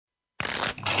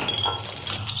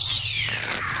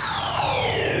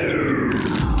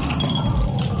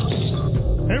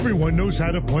everyone knows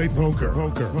how to play poker.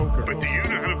 But do you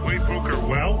know how to play poker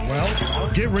well?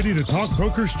 Well, get ready to talk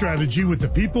poker strategy with the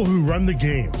people who run the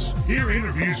games. Hear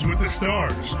interviews with the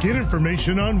stars. Get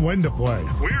information on when to play,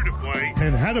 where to play,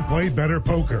 and how to play better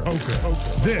poker.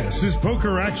 This is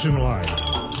Poker Action Live,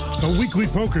 a weekly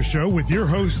poker show with your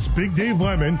hosts Big Dave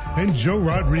Lemon and Joe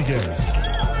Rodriguez.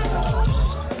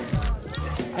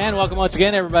 And welcome once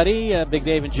again, everybody. Big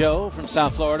Dave and Joe from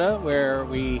South Florida, where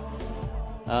we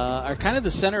are kind of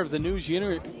the center of the news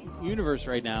universe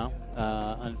right now,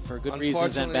 for good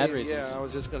reasons and bad reasons. Yeah, I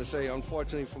was just going to say,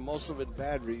 unfortunately, for most of it,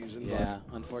 bad reasons. Yeah,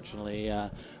 unfortunately.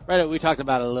 Right, we talked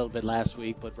about it a little bit last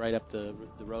week, but right up the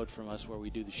road from us where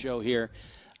we do the show here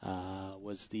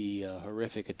was the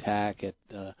horrific attack at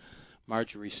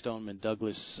Marjory Stoneman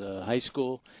Douglas High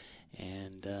School.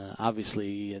 And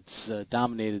obviously, it's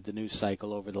dominated the news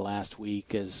cycle over the last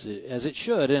week, as it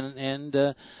should. And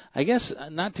I guess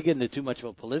not to get into too much of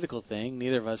a political thing.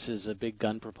 Neither of us is a big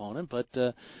gun proponent, but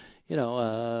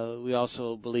we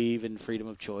also believe in freedom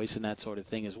of choice and that sort of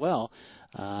thing as well.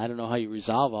 I don't know how you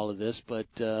resolve all of this, but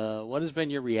what has been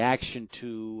your reaction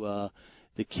to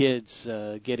the kids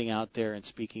getting out there and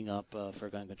speaking up for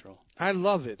gun control? I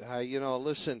love it.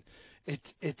 Listen,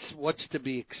 it's what's to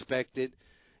be expected.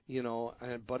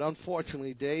 But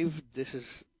unfortunately, Dave, this is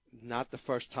not the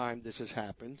first time this has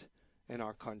happened in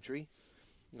our country.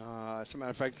 As a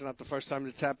matter of fact, it's not the first time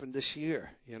it's happened this year.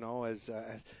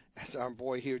 As our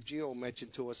boy here, Gio,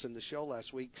 mentioned to us in the show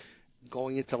last week,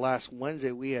 going into last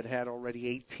Wednesday, we had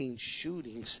already 18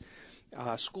 shootings,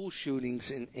 school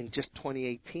shootings in just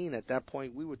 2018. At that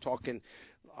point, we were talking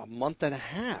a month and a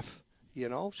half,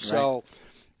 Right. So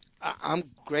I'm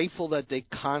grateful that they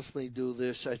constantly do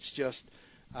this. It's just,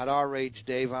 at our age,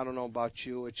 Dave, I don't know about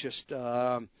you. It's just,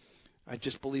 I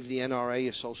just believe the NRA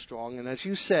is so strong. And as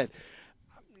you said,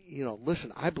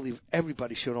 listen, I believe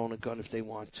everybody should own a gun if they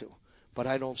want to. But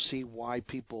I don't see why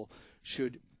people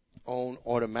should own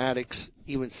automatics,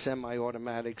 even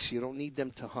semi-automatics. You don't need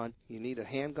them to hunt. You need a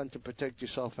handgun to protect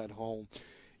yourself at home.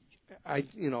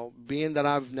 Being that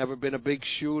I've never been a big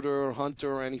shooter or hunter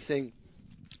or anything,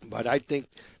 but I think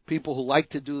people who like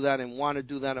to do that and want to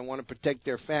do that and want to protect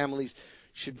their families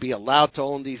should be allowed to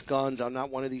own these guns. I'm not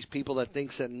one of these people that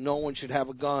thinks that no one should have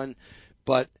a gun,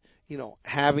 but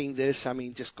having this,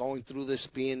 just going through this,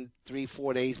 being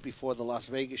 3-4 days before the Las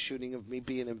Vegas shooting of me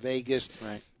being in Vegas,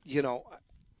 right.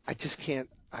 I just can't.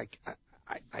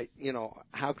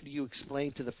 How could you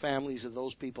explain to the families of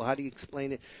those people? How do you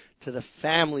explain it to the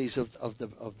families of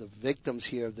the victims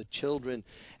here, of the children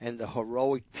and the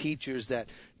heroic teachers that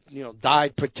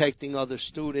died protecting other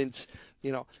students?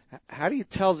 How do you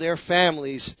tell their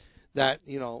families that,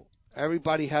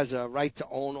 everybody has a right to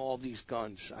own all these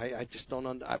guns? I just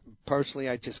don't personally,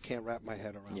 I just can't wrap my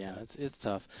head around that. It's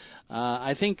tough.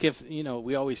 I think if,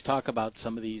 we always talk about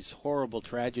some of these horrible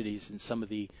tragedies and some of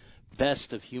the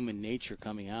best of human nature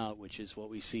coming out, which is what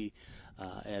we see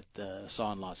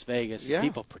saw in Las Vegas. Yeah.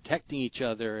 People protecting each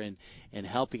other and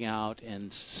helping out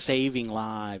and saving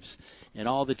lives and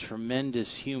all the tremendous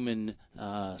human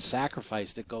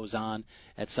sacrifice that goes on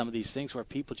at some of these things where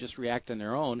people just react on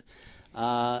their own.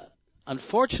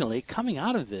 Unfortunately, coming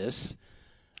out of this,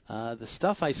 the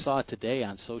stuff I saw today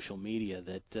on social media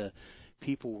that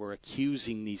people were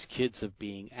accusing these kids of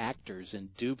being actors and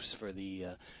dupes for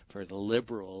the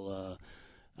liberal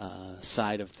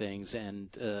side of things, and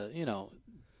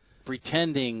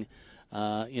pretending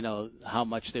how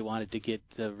much they wanted to get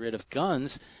rid of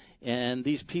guns, and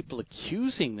these people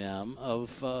accusing them of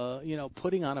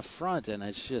putting on a front, and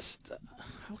it's just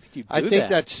how could you do that? I think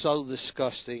that's so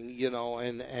disgusting,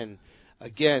 and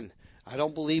again, I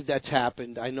don't believe that's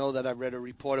happened. I know that I read a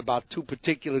report about 2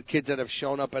 particular kids that have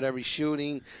shown up at every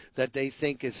shooting that they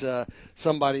think is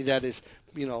somebody that is,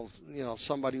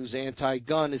 somebody who's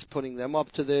anti-gun is putting them up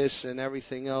to this and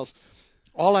everything else.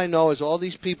 All I know is all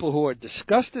these people who are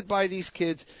disgusted by these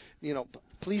kids,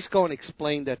 please go and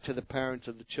explain that to the parents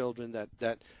of the children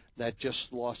that just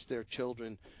lost their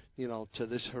children, to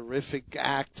this horrific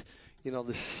act,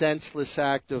 the senseless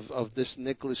act of this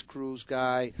Nicholas Cruz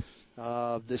guy.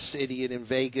 This idiot in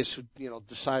Vegas who,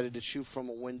 decided to shoot from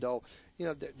a window.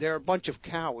 They're a bunch of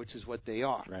cowards is what they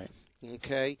are. Right.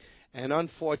 Okay? And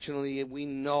unfortunately, we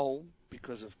know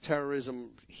because of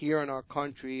terrorism here in our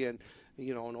country and,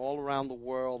 and all around the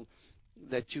world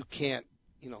that you can't,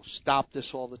 stop this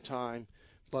all the time.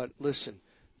 But listen,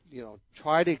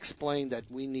 try to explain that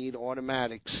we need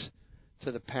automatics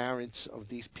to the parents of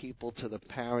these people, to the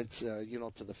parents,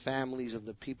 to the families of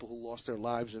the people who lost their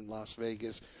lives in Las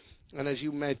Vegas. And as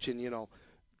you mentioned,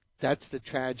 that's the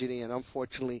tragedy, and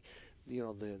unfortunately,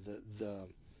 and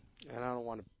I don't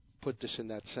want to put this in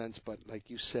that sense, but like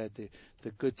you said,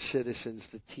 the good citizens,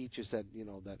 the teachers that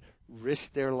that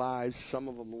risked their lives, some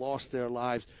of them lost their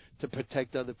lives to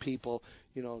protect other people.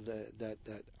 That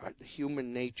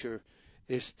human nature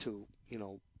is to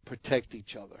protect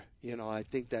each other. I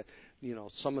think that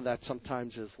some of that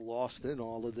sometimes is lost in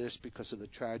all of this because of the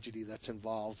tragedy that's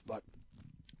involved, but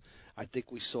I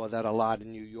think we saw that a lot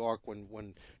in New York when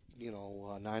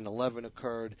 9/11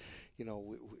 occurred.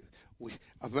 We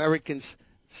Americans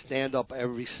stand up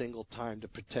every single time to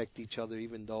protect each other,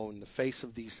 even though in the face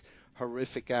of these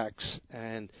horrific acts.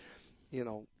 And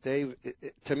Dave,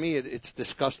 to me, it's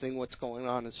disgusting what's going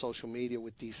on in social media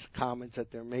with these comments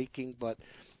that they're making, but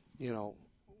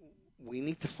we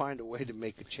need to find a way to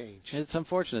make a change. It's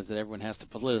unfortunate that everyone has to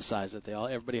politicize it.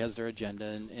 Everybody has their agenda,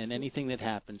 and anything that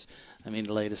happens. I mean,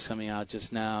 the latest coming out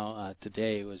just now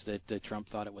today was that Trump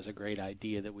thought it was a great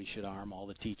idea that we should arm all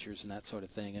the teachers and that sort of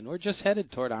thing, and we're just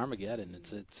headed toward Armageddon.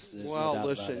 Well, no doubt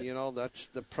listen, about it. That's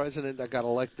the president that got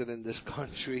elected in this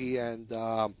country, and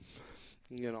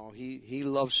he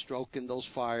loves stroking those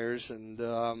fires, and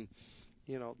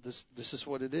this is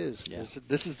what it is. Yeah.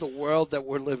 This is the world that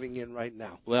we're living in right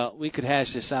now. Well, we could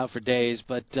hash this out for days,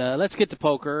 but let's get to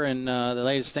poker and the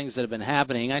latest things that have been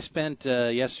happening. I spent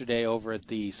yesterday over at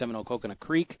the Seminole Coconut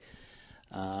Creek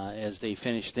as they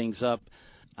finished things up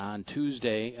on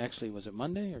Tuesday. Actually, was it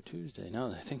Monday or Tuesday? No,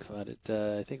 I think about it.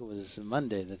 I think it was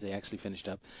Monday that they actually finished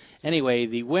up. Anyway,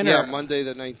 the winner... Yeah, Monday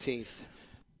the 19th.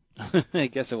 I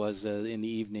guess it was in the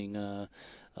evening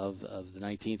of the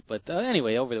 19th. But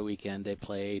anyway, over the weekend they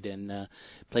played and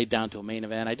played down to a main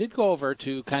event. I did go over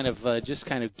to kind of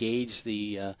gauge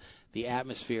the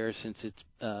atmosphere, since it's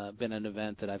been an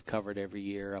event that I've covered every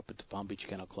year up at the Palm Beach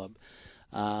Kennel Club.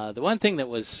 The one thing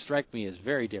that struck me as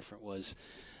very different was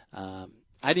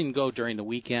I didn't go during the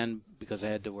weekend because I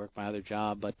had to work my other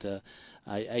job, but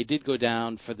I did go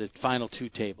down for the final two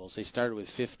tables. They started with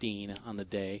 15 on the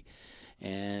day.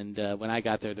 And when I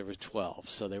got there was 12,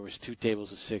 so there was two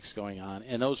tables of 6 going on,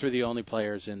 and those were the only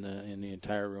players in the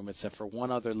entire room, except for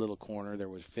one other little corner. There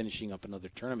was finishing up another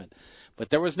tournament, but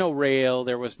there was no rail,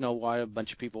 there was no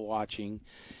bunch of people watching,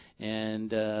 and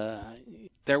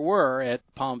there were at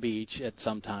Palm Beach at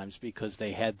some times, because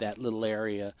they had that little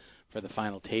area for the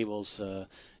final tables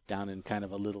down in kind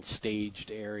of a little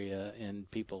staged area, and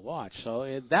people watched.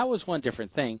 So that was one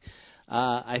different thing.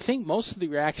 I think most of the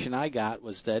reaction I got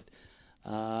was that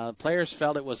players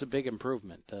felt it was a big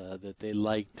improvement, that they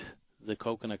liked the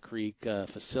Coconut Creek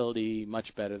facility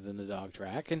much better than the dog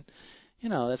track. And,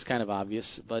 that's kind of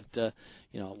obvious. But,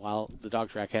 while the dog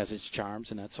track has its charms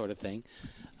and that sort of thing,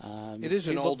 it is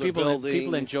an older building.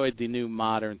 People enjoyed the new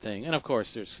modern thing. And, of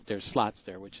course, there's slots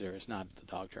there, which there is not at the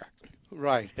dog track.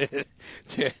 Right.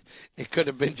 It could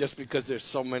have been just because there's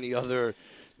so many other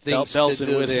things bells to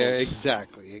and do whistles. there.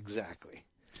 Exactly.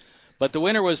 But the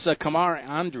winner was Kamar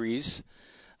Andres.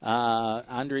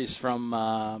 Andres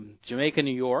from Jamaica,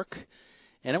 New York.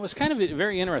 And it was kind of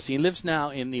very interesting. He lives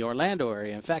now in the Orlando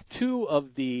area. In fact, two of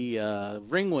the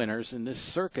ring winners in this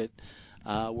circuit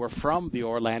were from the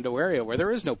Orlando area, where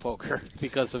there is no poker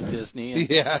because of Disney. And,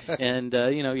 yeah. And,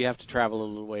 you have to travel a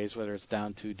little ways, whether it's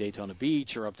down to Daytona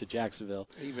Beach or up to Jacksonville.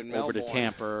 Even over Melbourne. to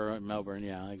Tampa or Melbourne,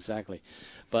 yeah, exactly.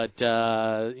 But,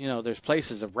 there's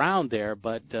places around there,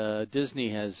 but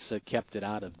Disney has kept it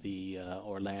out of the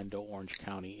Orlando, Orange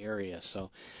County area. So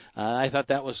I thought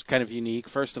that was kind of unique,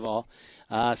 first of all.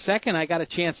 Second, I got a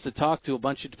chance to talk to a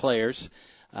bunch of players.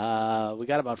 We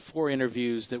got about 4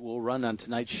 interviews that we'll run on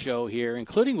tonight's show here,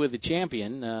 including with the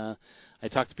champion. I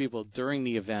talked to people during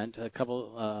the event. A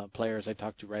couple players I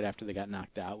talked to right after they got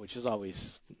knocked out, which is always...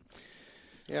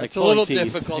 Yeah, it's a little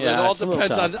teeth. difficult. Yeah, it all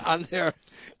depends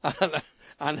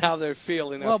on how they're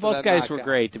feeling. Well, both guys knockout. were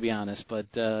great, to be honest, but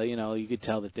you could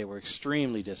tell that they were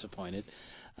extremely disappointed.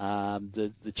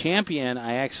 The champion,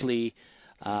 I actually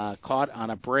caught on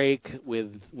a break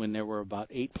when there were about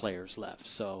 8 players left.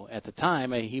 So at the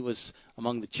time, he was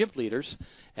among the chip leaders,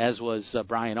 as was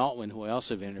Brian Altwin, who I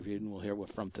also have interviewed, and we'll hear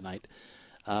from tonight.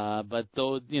 But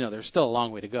though, there's still a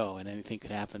long way to go, and anything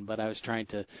could happen. But I was trying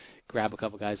to grab a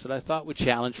couple guys that I thought would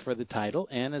challenge for the title,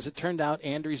 and as it turned out,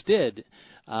 Andres did.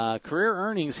 Career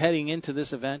earnings heading into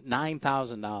this event,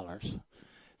 $9,000.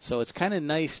 So it's kind of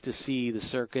nice to see the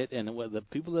circuit and the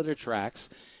people that are tracks.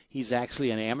 He's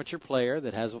actually an amateur player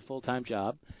that has a full-time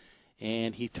job,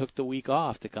 and he took the week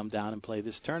off to come down and play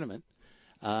this tournament.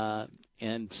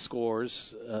 And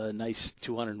scores a nice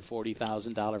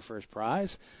 $240,000 first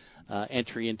prize,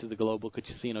 entry into the Global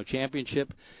Casino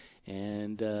Championship,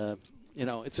 and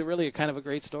it's really a kind of a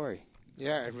great story.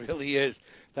 Yeah, it really is.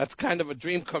 That's kind of a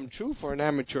dream come true for an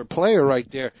amateur player right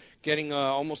there, getting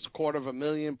almost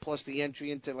 $250,000 plus the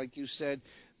entry into, like you said,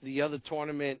 the other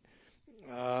tournament.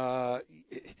 I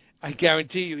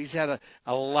guarantee you he's had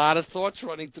a lot of thoughts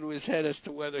running through his head as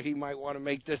to whether he might want to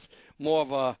make this more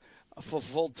of a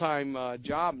full-time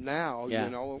job now. Yeah.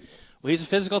 You know. Well, he's a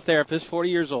physical therapist, 40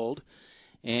 years old,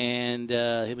 and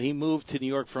he moved to New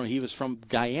York he was from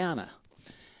Guyana.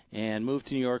 And moved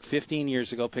to New York 15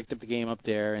 years ago, picked up the game up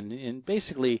there, and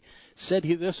basically said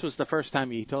this was the first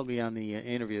time, he told me on the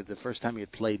interview, the first time he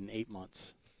had played in 8 months.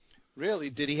 Really?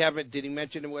 Did he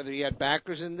mention whether he had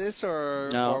backers in this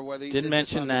or whether he didn't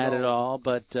mention that at all?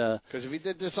 But because if he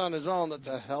did this on his own, that's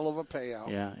a hell of a payout.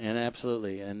 Yeah, and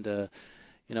absolutely. And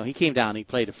he came down. He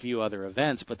played a few other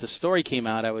events, but the story came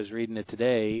out. I was reading it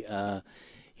today.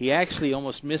 He actually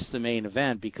almost missed the main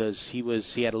event because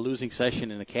he had a losing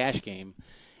session in a cash game.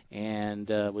 And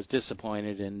was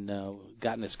disappointed and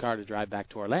got in his car to drive back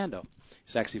to Orlando.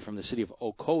 He's actually from the city of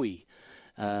Ocoee.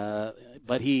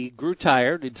 But he grew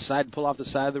tired. He decided to pull off the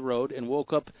side of the road and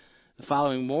woke up the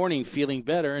following morning feeling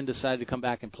better and decided to come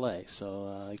back and play.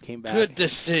 So he came back. Good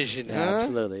decision, yeah, huh?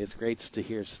 Absolutely. It's great to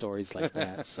hear stories like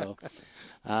that. So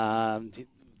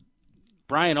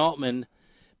Brian Altman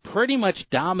pretty much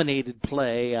dominated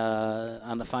play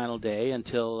on the final day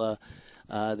until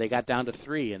they got down to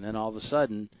 3, and then all of a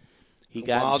sudden he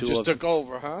got took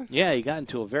over, huh? Yeah, he got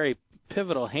into a very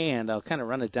pivotal hand. I'll kind of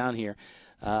run it down here.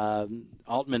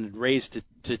 Altman had raised it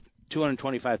to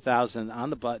 $225,000 on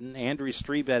the button. Andries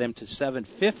 3-bet him to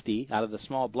 $750 out of the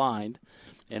small blind,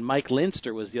 and Mike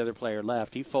Linster was the other player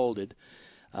left. He folded.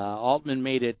 Altman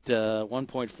made it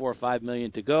 $1.45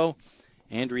 million to go.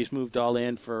 Andries moved all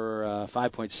in for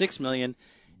 $5.6 million,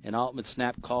 and Altman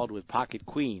snap called with pocket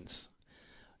queens.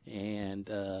 And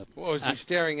what was he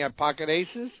staring at? Pocket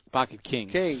aces? Pocket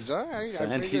kings. Kings. All right. So,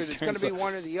 I figured it's going to be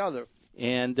one or the other.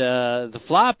 And the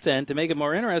flop then, to make it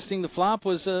more interesting, the flop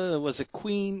was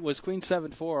queen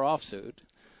 7-4 offsuit.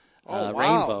 Oh, wow.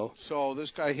 Rainbow. So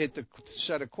this guy hit the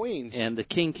set of queens. And the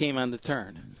king came on the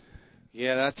turn.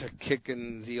 Yeah, that's a kick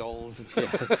in the old.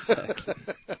 Yeah, exactly.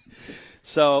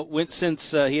 So since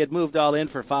he had moved all in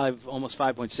for almost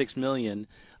 $5.6 million,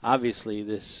 obviously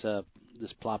this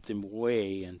plopped him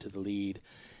way into the lead.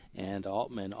 And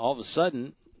Altman, all of a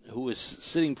sudden, who was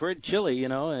sitting pretty chilly,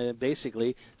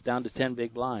 basically down to 10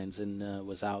 big blinds and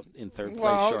was out in third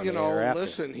place shortly thereafter.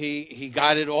 Listen, he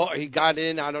got it all. He got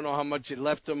in. I don't know how much it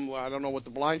left him. I don't know what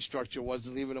the blind structure was,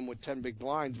 leaving him with 10 big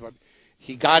blinds, but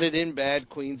he got it in bad.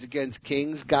 Queens against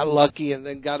kings, got lucky, and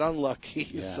then got unlucky.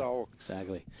 Yeah, so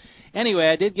exactly. Anyway,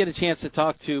 I did get a chance to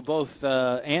talk to both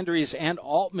Andries and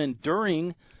Altman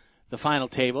during the final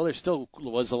table. There still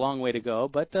was a long way to go,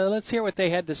 but let's hear what they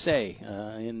had to say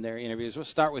in their interviews. We'll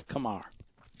start with Kamar.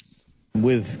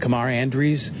 With Kamar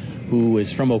Andries, who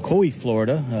is from Ocoee,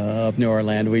 Florida, up near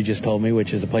Orlando, he just told me,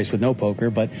 which is a place with no poker,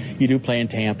 but you do play in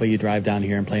Tampa, you drive down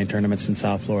here and play in tournaments in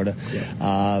South Florida.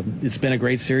 Yeah. It's been a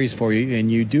great series for you, and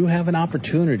you do have an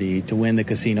opportunity to win the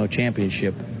casino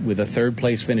championship with a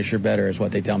third-place finisher better, is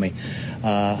what they tell me.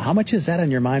 How much is that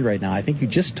on your mind right now? I think you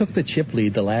just took the chip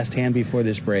lead the last hand before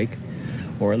this break,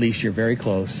 or at least you're very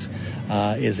close.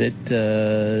 Is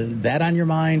it that on your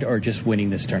mind, or just winning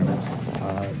this tournament?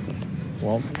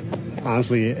 Well,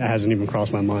 honestly, it hasn't even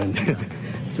crossed my mind,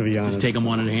 to be honest. Just take them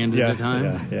one at a hand at a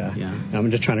time? Yeah. I'm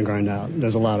just trying to grind out.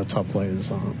 There's a lot of tough players.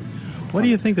 What do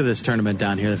you think of this tournament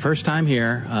down here? The first time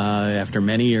here, after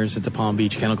many years at the Palm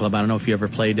Beach Kennel Club. I don't know if you ever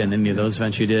played in any of those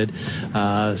events you did.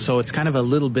 So it's kind of a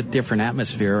little bit different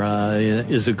atmosphere.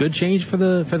 Is it a good change for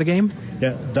the game?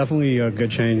 Yeah, definitely a good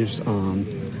change.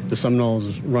 The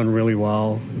Seminoles run really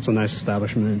well. It's a nice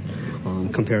establishment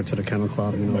compared to the Kennel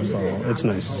Club, so it's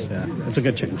nice. Yeah, it's a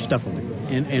good change, definitely.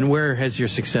 And where has your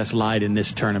success lied in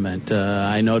this tournament?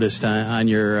 I noticed on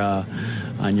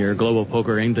your Global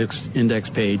Poker Index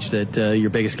page that your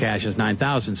biggest cash is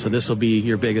 $9,000, so this will be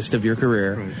your biggest of your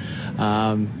career.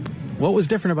 Right. What was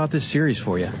different about this series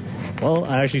for you? Well,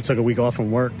 I actually took a week off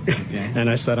from work, and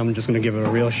I said I'm just going to give it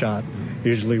a real shot.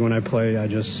 Usually when I play, I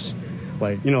just,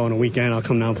 on a weekend, I'll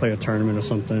come down and play a tournament or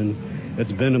something.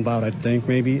 It's been about, I think,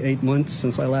 maybe 8 months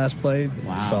since I last played.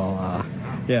 Wow. So,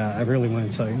 I really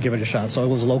wanted to give it a shot. So it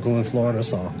was local in Florida,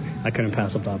 so I couldn't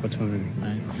pass up the opportunity.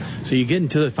 Right. So you get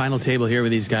into the final table here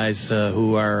with these guys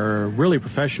who are really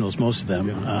professionals, most of them.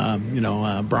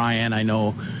 Yeah. Brian, I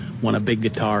know, won a big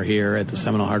guitar here at the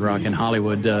Seminole Hard Rock in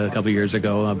Hollywood a couple of years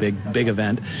ago, a big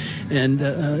event.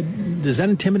 And does that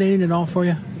intimidate at all for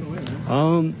you?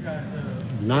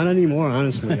 Not anymore,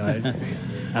 honestly.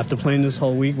 After playing this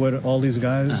whole week with all these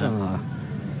guys, I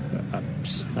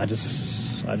just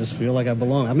I just feel like I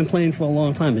belong. I've been playing for a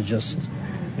long time. It just,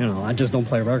 I just don't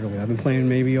play regularly. I've been playing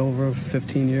maybe over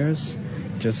 15 years,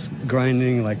 just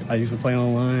grinding. Like, I used to play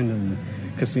online and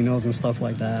casinos and stuff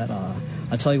like that.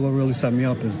 I tell you what really set me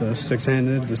up is the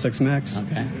six-handed, the Six Max.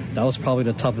 Okay. That was probably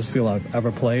the toughest field I've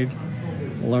ever played.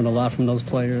 I learned a lot from those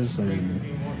players,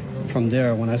 and from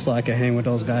there, when I saw I could hang with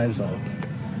those guys.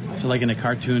 So like in the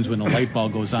cartoons when the light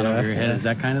bulb goes on over your head, is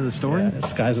that kind of the story? Yeah, the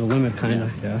sky's the limit, kind of,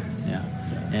 Yeah.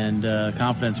 And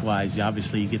confidence-wise,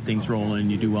 obviously you get things rolling,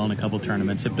 you do well in a couple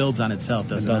tournaments. It builds on itself,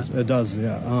 doesn't it? It does,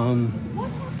 yeah.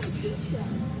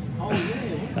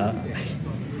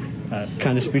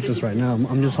 Kind of speechless right now.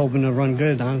 I'm just hoping to run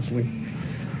good, honestly.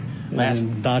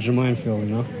 And dodge a minefield,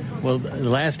 Well, the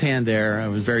last hand there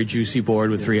was a very juicy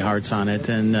board with 3 hearts on it,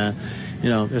 and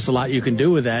there's a lot you can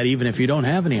do with that, even if you don't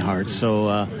have any hearts. So,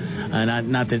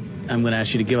 not that I'm going to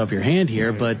ask you to give up your hand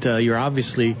here, but you're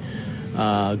obviously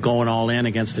going all in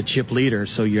against the chip leader,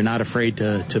 so you're not afraid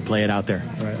to play it out there.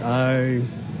 Right.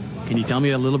 Can you tell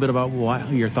me a little bit about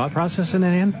your thought process in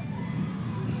that hand?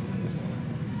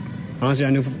 Honestly,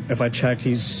 I knew if I checked,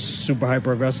 he's super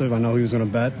hyper aggressive. I know he was going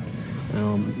to bet.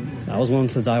 I was willing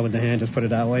to die with the hand, just put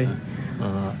it that way.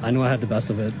 I knew I had the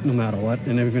best of it, no matter what.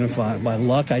 And even if by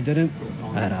luck I didn't,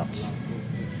 I had outs.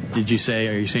 Are you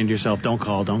saying to yourself, don't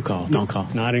call? No,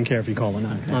 I didn't care if you called or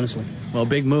not, honestly. Well,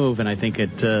 big move, and I think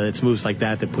it's moves like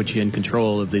that put you in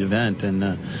control of the event, and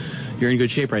you're in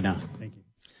good shape right now. Thank you.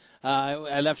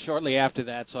 I left shortly after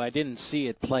that, so I didn't see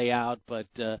it play out, but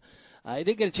I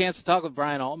did get a chance to talk with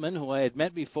Brian Altman, who I had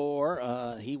met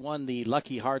before. He won the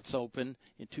Lucky Hearts Open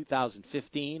in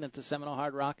 2015 at the Seminole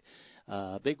Hard Rock.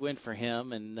 Big win for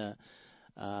him, and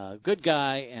good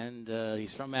guy, and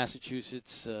he's from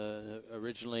Massachusetts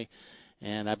originally,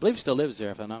 and I believe still lives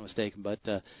there if I'm not mistaken, but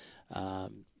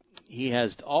he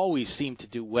has always seemed to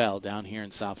do well down here in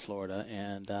South Florida,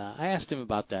 and I asked him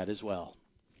about that as well.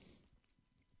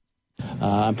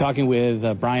 I'm talking with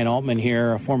Brian Altman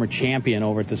here, a former champion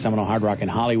over at the Seminole Hard Rock in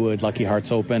Hollywood, Lucky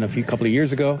Hearts Open a couple of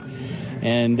years ago,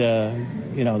 and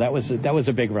that was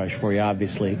a big rush for you,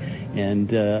 obviously.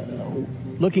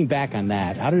 And looking back on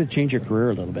that, how did it change your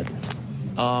career a little bit?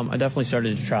 I definitely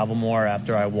started to travel more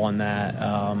after I won that.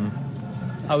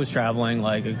 I was traveling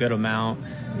like a good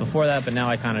amount before that, but now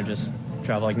I kind of just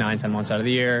travel like 9-10 months out of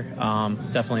the year.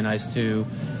 Definitely nice to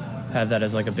have that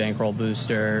as like a bankroll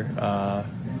booster.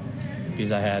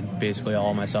 Because I had basically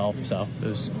all myself, so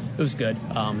it was good.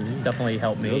 Definitely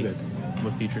helped me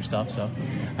with future stuff. So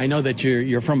I know that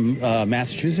you're from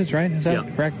Massachusetts, right? Is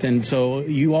that correct? And so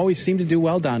you always seem to do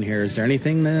well down here. Is there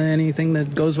anything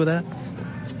that goes with that?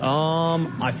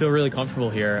 I feel really comfortable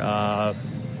here.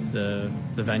 The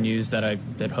venues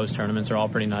that host tournaments are all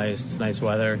pretty nice. It's nice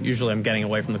weather. Usually I'm getting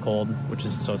away from the cold,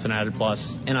 so it's an added plus.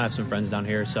 And I have some friends down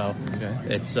here, so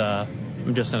it's.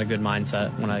 I'm just in a good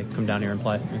mindset when I come down here and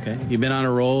play. Okay. You've been on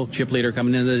a roll, chip leader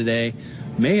coming into the day.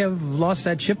 May have lost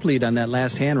that chip lead on that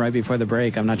last hand right before the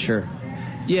break. I'm not sure.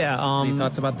 Yeah. Any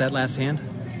thoughts about that last hand?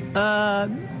 No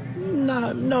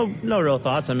real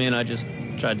thoughts. I mean, I just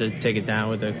tried to take it down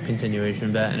with a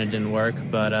continuation bet, and it didn't work.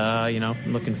 But,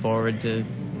 I'm looking forward to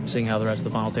seeing how the rest of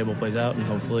the final table plays out and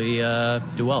hopefully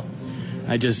do well.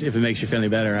 If it makes you feel any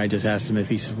better, I just asked him if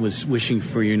he was wishing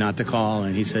for you not to call,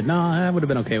 and he said, no, I would have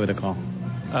been okay with a call.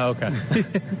 Oh, okay.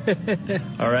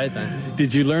 All right, then.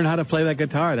 Did you learn how to play that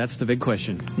guitar? That's the big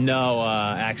question. No,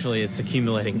 actually, it's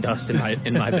accumulating dust in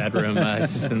my bedroom.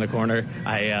 It's just in the corner.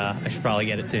 I should probably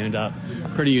get it tuned up.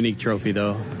 Pretty unique trophy,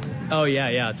 though. Oh,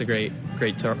 yeah. It's a great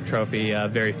trophy.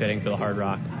 Very fitting for the Hard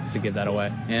Rock to give that away.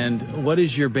 And what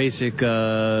is your basic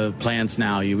plans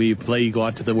now? You go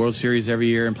out to the World Series every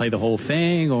year and play the whole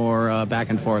thing, or back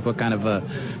and forth? What kind of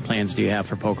plans do you have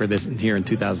for poker here in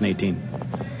 2018?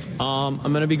 I'm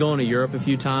going to be going to Europe a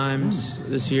few times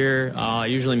this year. I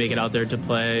usually make it out there to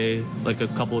play like 2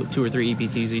 or 3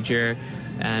 EPTs each year,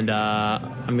 and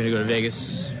I'm going to go to Vegas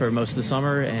for most of the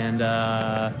summer, and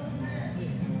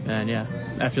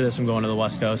after this I'm going to the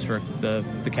West Coast for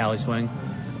the Cali Swing.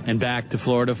 And back to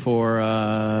Florida for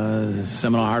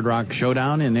Seminole Hard Rock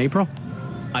Showdown in April?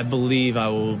 I believe I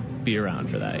will be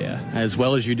around for that, yeah. As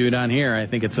well as you do down here, I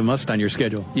think it's a must on your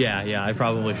schedule. Yeah, I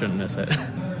probably shouldn't miss it.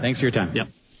 Thanks for your time. Yep.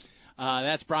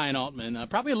 That's Brian Altman.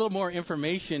 Probably a little more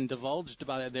information divulged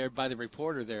about it there by the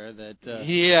reporter there. That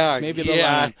maybe a little.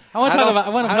 I want to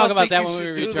talk about that when we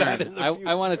return.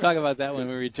 I want to talk about that when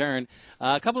we return.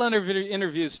 A couple other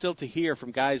interviews still to hear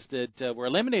from guys that were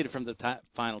eliminated from the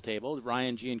final table: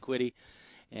 Ryan Gianquitti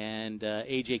and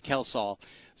AJ Kelsall.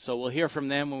 So we'll hear from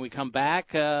them when we come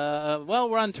back.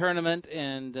 We're on tournament,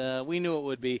 and we knew it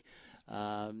would be.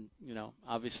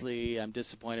 Obviously I'm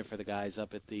disappointed for the guys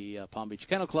up at the Palm Beach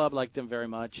Kennel Club. Liked them very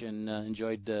much and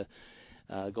enjoyed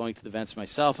going to the events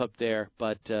myself up there.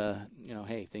 But,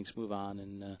 hey, things move on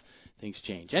and things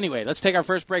change. Anyway, let's take our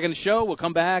first break in the show. We'll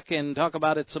come back and talk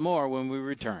about it some more when we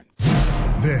return.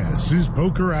 This is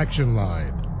Poker Action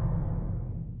Line.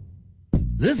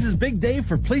 This is Big Dave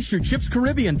for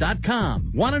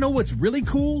PlaceYourChipsCaribbean.com. Want to know what's really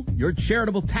cool? Your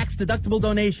charitable tax-deductible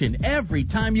donation every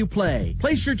time you play.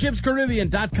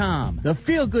 PlaceYourChipsCaribbean.com. The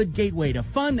feel-good gateway to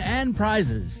fun and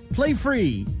prizes. Play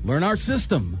free. Learn our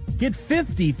system. Get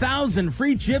 50,000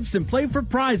 free chips and play for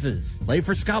prizes. Play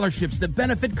for scholarships that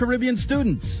benefit Caribbean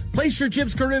students.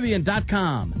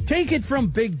 PlaceYourChipsCaribbean.com. Take it from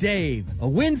Big Dave. A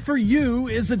win for you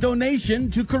is a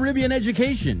donation to Caribbean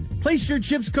education.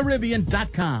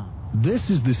 PlaceYourChipsCaribbean.com. This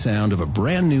is the sound of a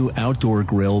brand new outdoor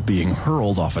grill being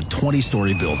hurled off a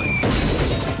 20-story building.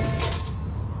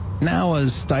 Now a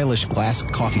stylish glass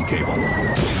coffee table.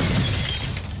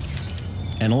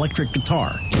 An electric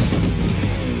guitar.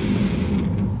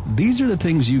 These are the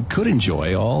things you could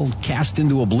enjoy, all cast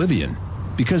into oblivion.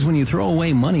 Because when you throw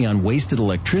away money on wasted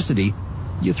electricity,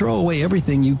 you throw away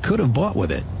everything you could have bought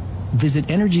with it. Visit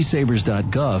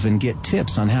EnergySavers.gov and get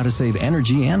tips on how to save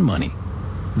energy and money.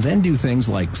 Then do things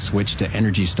like switch to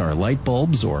Energy Star light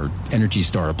bulbs or Energy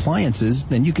Star appliances,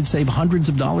 and you could save hundreds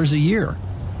of dollars a year.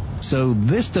 So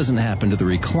this doesn't happen to the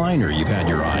recliner you've had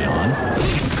your eye on,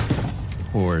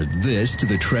 or this to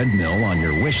the treadmill on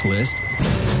your wish list,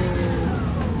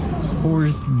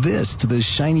 or this to the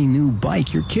shiny new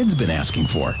bike your kid's been asking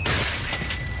for.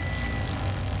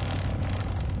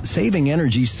 Saving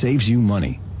energy saves you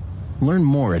money. Learn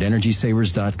more at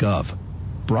EnergySavers.gov.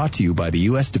 Brought to you by the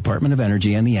U.S. Department of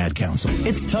Energy and the Ad Council.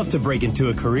 It's tough to break into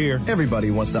a career.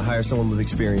 Everybody wants to hire someone with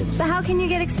experience. So how can you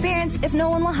get experience if no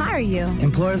one will hire you?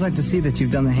 Employers like to see that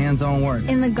you've done the hands-on work.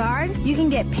 In the Guard, you can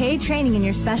get paid training in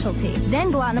your specialty.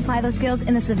 Then go out and apply those skills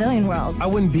in the civilian world. I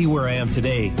wouldn't be where I am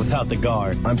today without the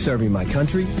Guard. I'm serving my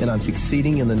country, and I'm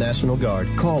succeeding in the National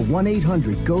Guard. Call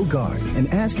 1-800-GO-GUARD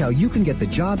and ask how you can get the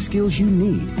job skills you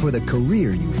need for the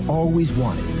career you've always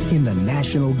wanted in the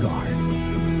National Guard.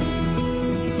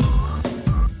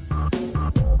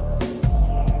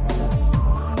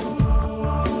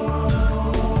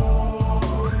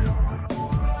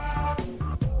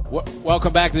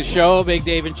 Welcome back to the show, Big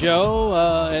Dave and Joe,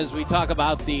 as we talk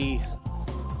about the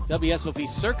WSOP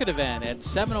Circuit event at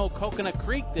Seminole Coconut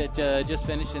Creek that just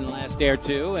finished in the last day or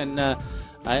two. And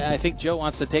I think Joe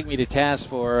wants to take me to task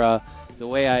for the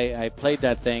way I played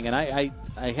that thing. And I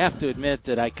have to admit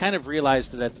that I kind of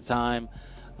realized it at the time.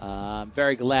 I'm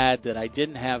very glad that I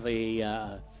didn't have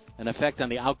an effect on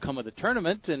the outcome of the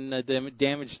tournament and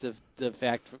damaged the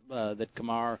fact that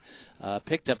Kamar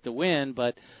picked up the win.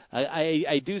 But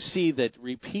I do see that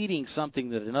repeating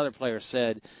something that another player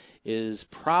said is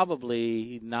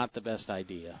probably not the best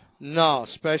idea. No,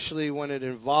 especially when it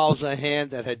involves a hand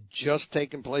that had just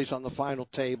taken place on the final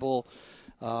table.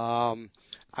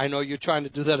 I know you're trying to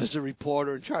do that as a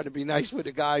reporter and trying to be nice with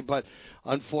a guy, but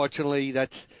unfortunately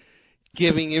that's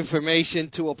giving information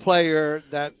to a player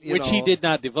that, which he did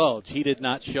not divulge. He did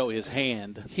not show his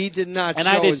hand. He did not and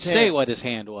show I didn't his say hand. what his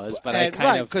hand was, but and, I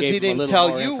kind of gave him a little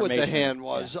more information. Because he didn't tell you what the hand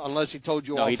was, unless he told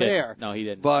you off air. No, he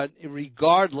didn't. But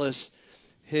regardless,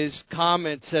 his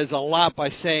comment says a lot by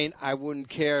saying, I wouldn't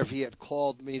care if he had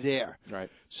called me there. Right.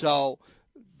 So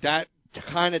that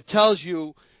kind of tells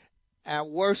you, at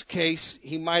worst case,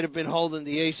 he might have been holding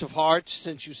the ace of hearts,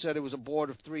 since you said it was a board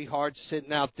of 3 hearts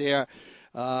sitting out there.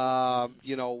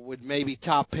 With maybe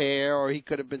top pair, or he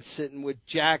could have been sitting with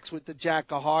jacks with the jack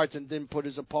of hearts and didn't put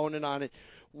his opponent on it.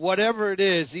 Whatever it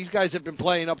is, these guys have been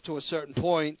playing up to a certain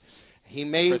point. He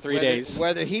made for 3 days.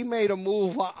 Whether he made a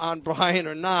move on Brian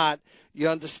or not, you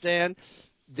understand?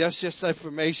 That's just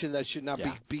information that should not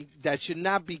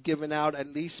be given out, at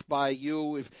least by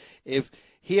you. If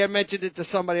he had mentioned it to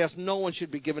somebody else, no one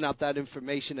should be giving out that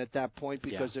information at that point,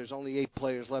 because there's only 8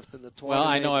 players left in the tournament. Well,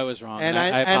 I know I was wrong, and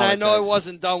I I know it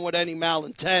wasn't done with any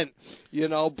malintent,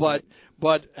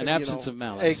 but an absence of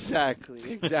malice.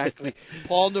 Exactly.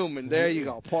 Paul Newman, there you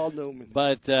go, Paul Newman.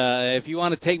 But if you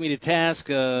want to take me to task,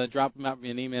 drop me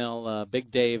an email,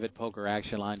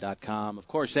 bigdave@pokeractionline.com. Of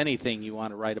course, anything you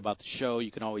want to write about the show,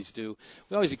 you can always do.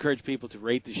 We always encourage people to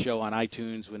rate the show on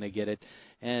iTunes when they get it,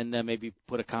 and maybe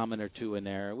put a comment or two in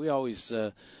there. We always,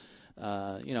 we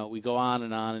go on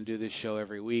and do this show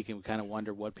every week, and we kind of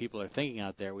wonder what people are thinking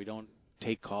out there. We don't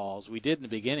take calls. We did in the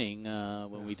beginning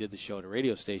when we did the show at a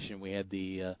radio station. We had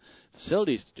the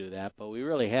facilities to do that, but we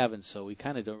really haven't, so we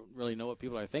kind of don't really know what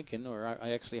people are thinking or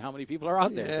actually how many people are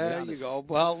out there. Yeah, there you go.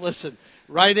 Well, listen,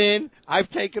 right in. I've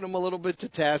taken him a little bit to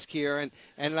task here,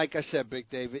 and like I said, Big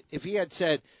Dave, if he had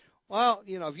said, well,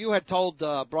 if you had told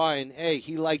Brian, hey,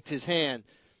 he liked his hand,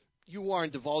 you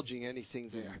weren't divulging anything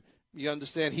there. You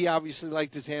understand? He obviously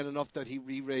liked his hand enough that he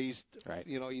re-raised, right.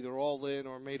 Either all in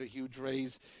or made a huge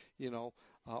raise,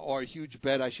 or a huge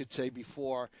bet, I should say,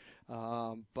 before.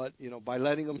 But, by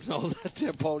letting him know that the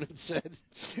opponent said,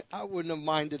 I wouldn't have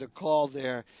minded a call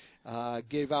there,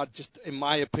 gave out, just in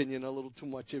my opinion, a little too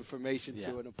much information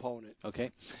to an opponent. Okay.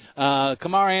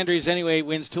 Kamar Andrews, anyway,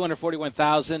 wins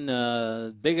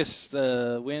 $241,000. Biggest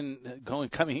win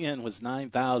coming in was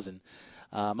 $9,000.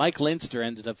 Mike Linster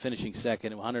ended up finishing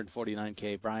second at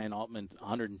 $149K. Brian Altman,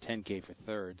 $110K for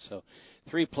third. So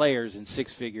 3 players in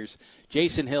 6 figures.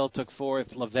 Jason Hill took fourth.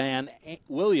 LeVan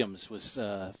Williams was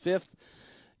fifth.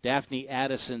 Daphne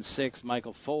Addison, 6th.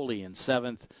 Michael Foley in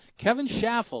 7th. Kevin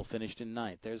Schaffel finished in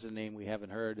 9th. There's a name we haven't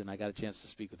heard, and I got a chance to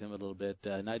speak with him a little bit.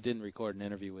 And I didn't record an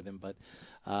interview with him, but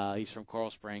he's from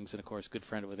Coral Springs and, of course, good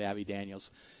friend with Abby Daniels.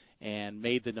 And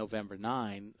made the November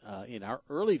 9 in our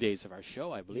early days of our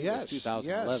show, I believe. It was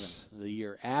 2011, the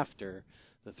year after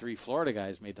the 3 Florida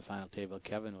guys made the final table.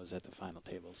 Kevin was at the final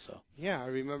table. So yeah, I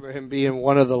remember him being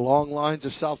one of the long lines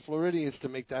of South Floridians to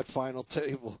make that final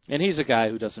table. And he's a guy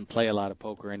who doesn't play a lot of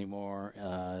poker anymore.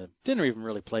 Didn't even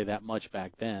really play that much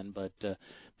back then, but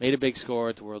made a big score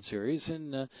at the World Series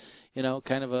and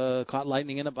kind of caught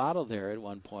lightning in a bottle there at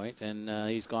one point, and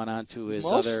he's gone on to his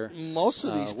most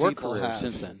of these work people career have,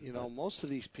 since then. Most of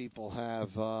these people have.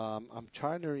 I'm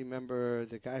trying to remember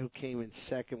the guy who came in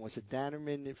second. Was it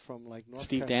Dannerman from North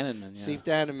Steve Dannerman? Yeah. Steve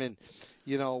Dannerman.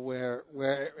 Where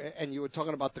and you were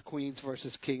talking about the Queens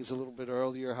versus Kings a little bit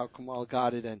earlier, how Kamal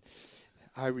got it, and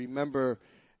I remember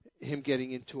him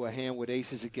getting into a hand with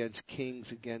aces against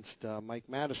kings against Mike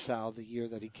Matusow the year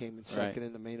that he came in second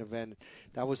in the main event.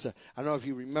 That was I don't know if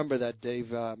you remember that, Dave.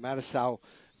 Matusow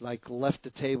left the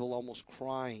table almost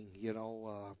crying,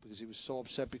 because he was so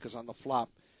upset because on the flop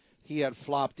he had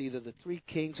flopped either the 3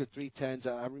 kings or 3 tens.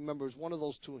 I remember it was one of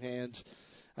those 2 hands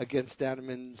against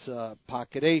Dannerman's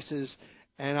pocket aces,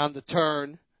 and on the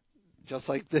turn, just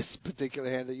like this particular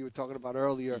hand that you were talking about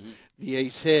earlier, the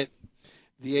ace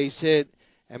hit.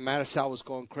 And Matusow was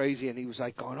going crazy, and he was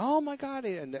going, oh, my God.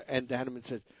 And Dannerman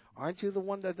said, aren't you the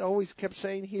one that always kept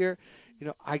saying here,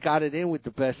 I got it in with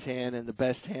the best hand, and the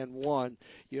best hand won.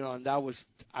 And that was,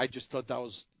 I just thought that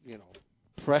was,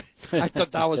 I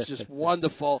thought that was just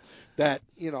wonderful that,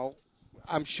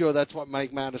 I'm sure that's what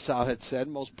Mike Matusow had said.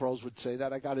 Most pros would say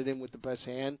that. I got it in with the best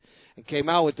hand and came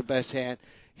out with the best hand.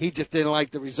 He just didn't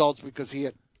like the results because he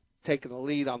had taken the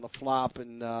lead on the flop,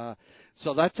 and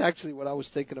so that's actually what I was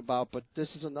thinking about. But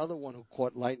this is another one who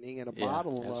caught lightning in a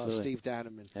bottle, Steve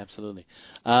Dannerman. Absolutely.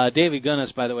 David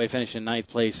Gunnis, by the way, finished in 9th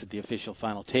place at the official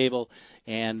final table,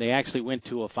 and they actually went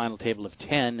to a final table of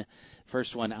 10.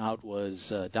 First one out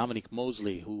was Dominic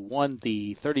Mosley, who won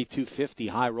the 3250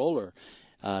 high roller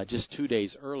just 2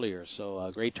 days earlier. So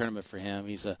a great tournament for him.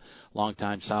 He's a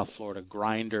longtime South Florida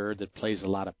grinder that plays a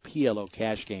lot of PLO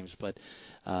cash games, but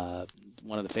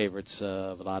one of the favorites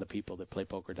of a lot of people that play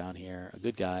poker down here. A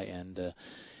good guy, and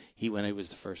he was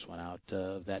the first one out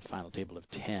of that final table of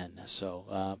 10.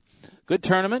 So good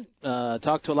tournament.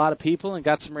 Talked to a lot of people and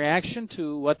got some reaction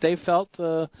to what they felt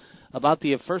about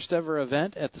the first ever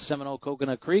event at the Seminole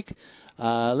Coconut Creek.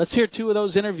 Let's hear 2 of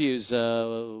those interviews.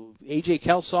 A.J.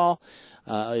 Kelsall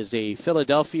is a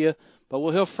Philadelphia, but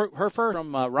we'll hear first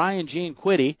from Ryan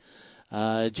Gianquitti.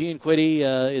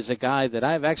 Gianquitti is a guy that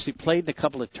I've actually played in a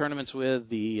couple of tournaments with,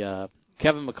 the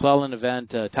Kevin McClellan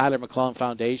event, Tyler McClellan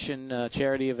Foundation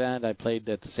charity event. I played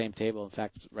at the same table. In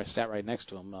fact, I sat right next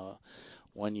to him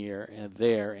one year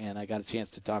there, and I got a chance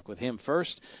to talk with him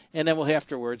first, and then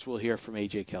afterwards we'll hear from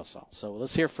A.J. Kelsall. So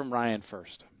let's hear from Ryan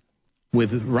first.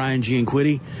 With Ryan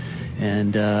Gianquitti,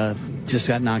 and just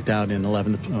got knocked out in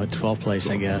 12th place,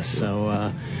 I guess.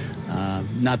 So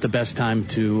not the best time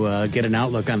to get an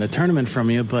outlook on the tournament from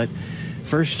you, but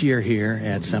first year here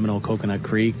at Seminole Coconut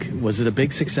Creek, was it a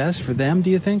big success for them, do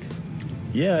you think?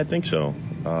 Yeah, I think so.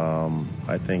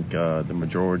 I think the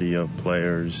majority of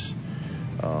players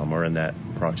are in that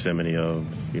proximity of,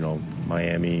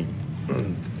 Miami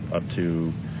up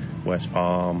to West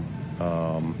Palm.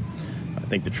 I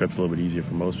think the trip's a little bit easier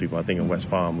for most people. I think in West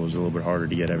Palm it was a little bit harder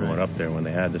to get everyone up there when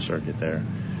they had the circuit there.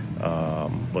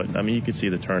 But, you could see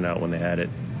the turnout when they had it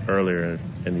earlier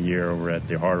in the year over at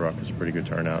the Hard Rock. It was a pretty good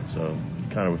turnout. So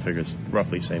kind of would figure it's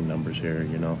roughly same numbers here,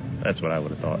 you know. That's what I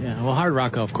would have thought. Yeah, well, Hard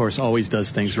Rock, of course, always does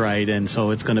things right, and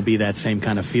so it's going to be that same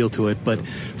kind of feel to it. But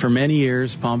for many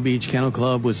years, Palm Beach Kennel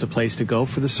Club was the place to go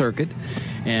for the circuit.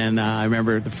 And I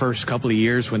remember the first couple of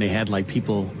years when they had, like,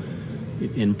 people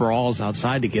in brawls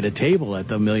outside to get a table at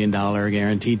the $1 Million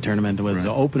Guaranteed tournament that was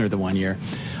the opener the one year.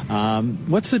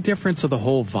 What's the difference of the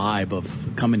whole vibe of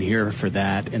coming here for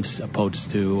that as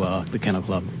opposed to the Kennel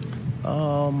Club? I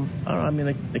don't know. I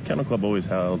mean, the Kennel Club always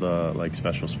held a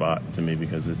special spot to me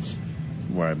because it's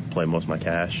where I play most of my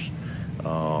cash.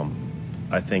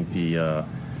 I think the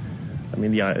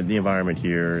environment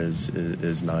here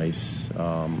is nice.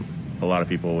 A lot of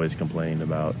people always complained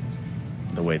about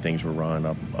the way things were run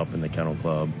up in the Kennel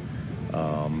Club.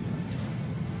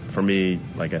 For me,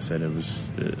 like I said, it was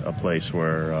a place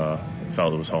where I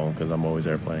felt it was home because I'm always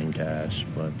there playing cash.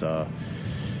 But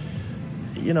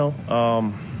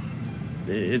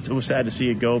it was sad to see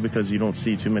it go because you don't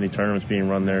see too many tournaments being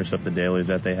run there except the dailies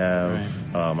that they have.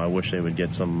 Right. I wish they would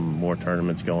get some more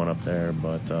tournaments going up there,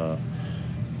 but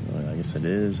I guess it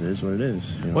is what it is.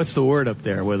 You know? What's the word up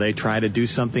there? Will they try to do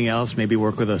something else, maybe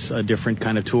work with a different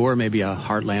kind of tour, maybe a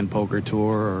Heartland Poker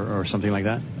Tour or something like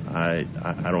that?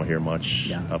 I don't hear much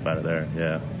up out of there,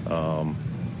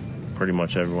 pretty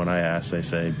much everyone I ask, they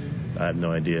say, I have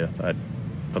no idea.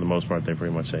 For the most part, they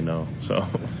pretty much say no, so...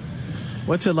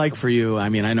 What's it like for you? I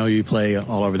mean, I know you play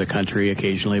all over the country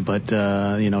occasionally, but,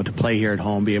 to play here at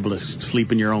home, be able to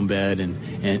sleep in your own bed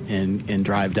and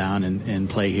drive down and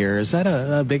play here, is that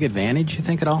a big advantage, you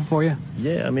think, at all for you?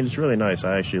 Yeah, I mean, it's really nice.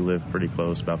 I actually live pretty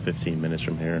close, about 15 minutes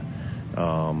from here.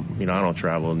 I don't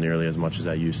travel nearly as much as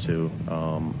I used to.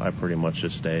 I pretty much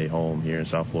just stay home here in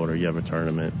South Florida. You have a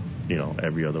tournament,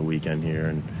 every other weekend here,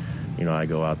 and, I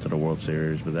go out to the World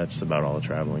Series, but that's about all the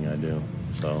traveling I do.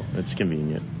 So it's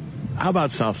convenient. How about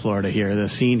South Florida here? The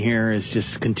scene here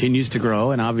just continues to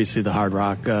grow, and obviously the Hard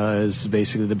Rock is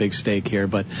basically the big stake here.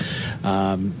 But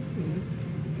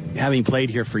having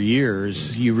played here for years,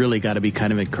 you really got to be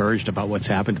kind of encouraged about what's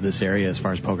happened to this area as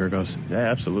far as poker goes. Yeah,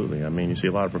 absolutely. I mean, you see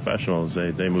a lot of professionals,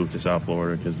 they move to South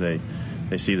Florida because they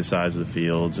see the size of the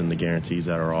fields and the guarantees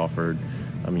that are offered.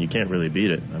 I mean, you can't really beat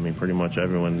it. I mean, pretty much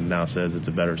everyone now says it's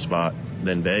a better spot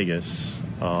than Vegas,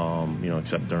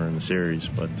 except during the series.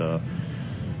 But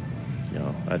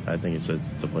I think it's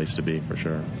a place to be for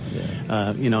sure.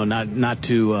 Yeah. Not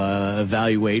to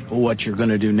evaluate what you're going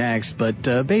to do next, but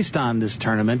based on this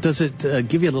tournament, does it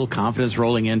give you a little confidence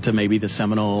rolling into maybe the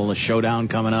Seminole Showdown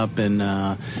coming up in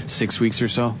 6 weeks or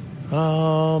so?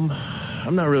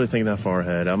 I'm not really thinking that far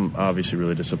ahead. I'm obviously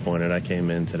really disappointed. I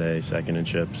came in today second in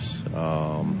chips.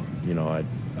 I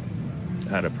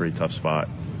had a pretty tough spot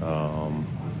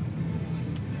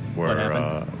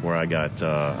where I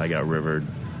got rivered.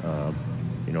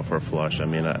 For a flush. I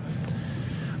mean, I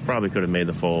probably could have made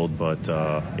the fold, but,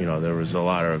 there was a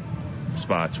lot of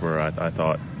spots where I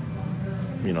thought,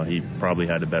 he probably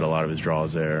had to bet a lot of his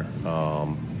draws there.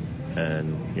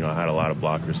 And I had a lot of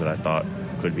blockers that I thought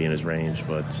could be in his range,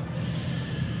 but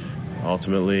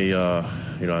ultimately,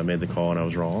 I made the call and I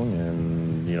was wrong,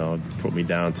 and, put me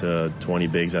down to 20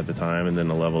 bigs at the time, and then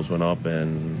the levels went up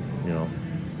and,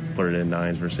 put it in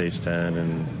nines versus ace 10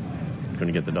 and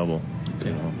couldn't get the double.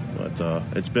 But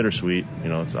it's bittersweet.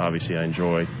 It's obviously I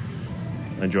enjoy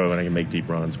when I can make deep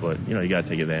runs, but you got to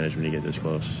take advantage when you get this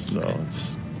close. So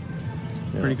it's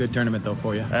pretty good tournament though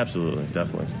for you. Absolutely,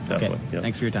 definitely. Okay. Yep.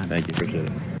 Thanks for your time. Thank you. Appreciate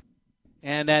it.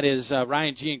 And that is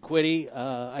Ryan Gianquitti.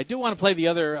 I do want to play the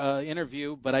other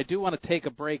interview, but I do want to take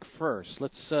a break first.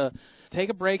 Let's take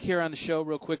a break here on the show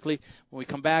real quickly. When we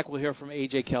come back, we'll hear from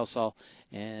A.J. Kelsall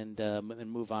and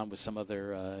move on with some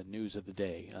other news of the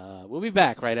day. We'll be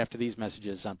back right after these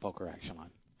messages on Poker Action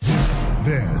Line.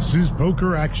 This is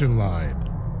Poker Action Line.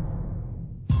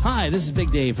 Hi, this is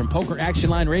Big Dave from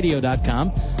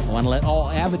PokerActionLineRadio.com. I want to let all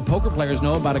avid poker players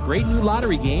know about a great new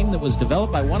lottery game that was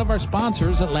developed by one of our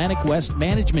sponsors, Atlantic West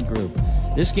Management Group.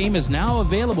 This game is now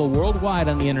available worldwide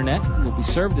on the Internet and will be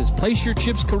served as Place Your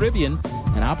Chips Caribbean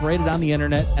and operated on the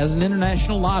Internet as an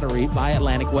international lottery by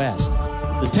Atlantic West.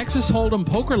 The Texas Hold'em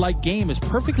poker-like game is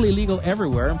perfectly legal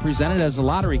everywhere and presented as a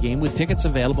lottery game with tickets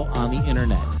available on the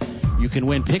Internet. You can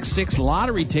win Pick 6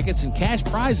 lottery tickets and cash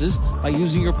prizes by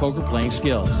using your poker playing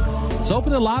skills. It's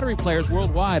open to lottery players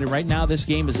worldwide, and right now this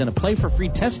game is in a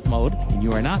play-for-free test mode, and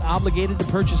you are not obligated to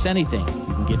purchase anything.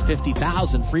 You can get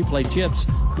 50,000 free play chips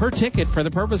per ticket for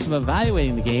the purpose of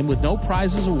evaluating the game with no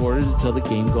prizes awarded until the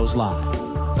game goes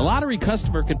live. The lottery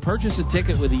customer can purchase a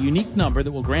ticket with a unique number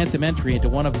that will grant them entry into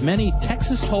one of many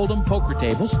Texas Hold'em poker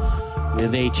tables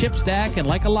with a chip stack, and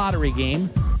like a lottery game,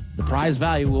 the prize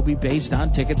value will be based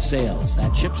on ticket sales.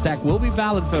 That chip stack will be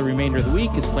valid for the remainder of the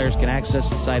week, as players can access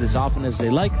the site as often as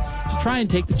they like to try and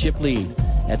take the chip lead.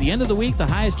 At the end of the week, the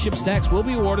highest chip stacks will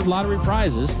be awarded lottery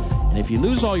prizes, and if you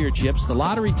lose all your chips, the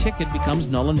lottery ticket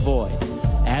becomes null and void.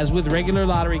 As with regular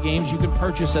lottery games, you can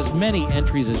purchase as many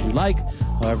entries as you like.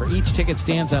 However, each ticket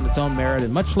stands on its own merit,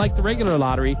 and much like the regular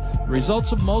lottery, the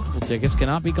results of multiple tickets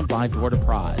cannot be combined toward a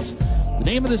prize. The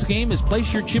name of this game is Place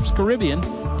Your Chips Caribbean,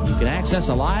 and you can access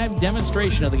a live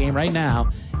demonstration of the game right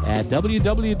now at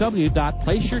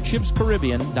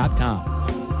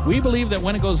www.placeyourchipscaribbean.com. We believe that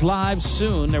when it goes live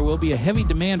soon, there will be a heavy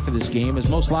demand for this game, as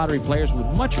most lottery players would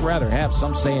much rather have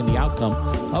some say in the outcome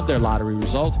of their lottery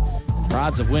result. Their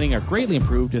odds of winning are greatly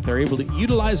improved if they're able to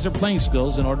utilize their playing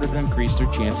skills in order to increase their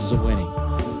chances of winning.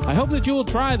 I hope that you will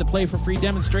try the Play for Free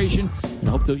demonstration, and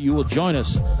hope that you will join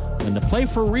us when the Play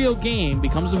for Real game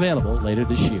becomes available later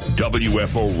this year.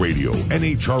 WFO Radio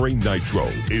NHRA Nitro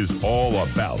is all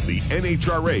about the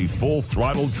NHRA Full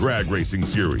Throttle Drag Racing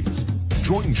Series.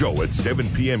 Join Joe at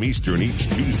 7 p.m. Eastern each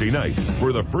Tuesday night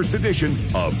for the first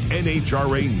edition of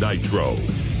NHRA Nitro,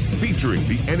 featuring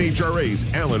the NHRA's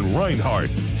Alan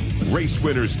Reinhart. Race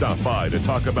winners stop by to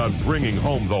talk about bringing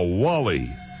home the Wally.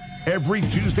 Every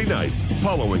Tuesday night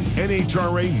following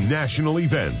NHRA national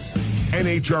events.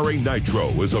 NHRA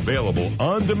Nitro is available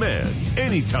on demand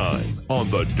anytime on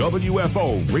the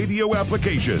WFO radio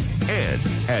application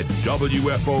and at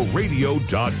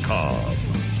WFOradio.com.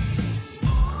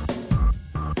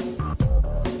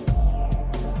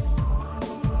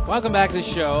 Welcome back to the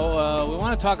show. We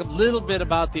want to talk a little bit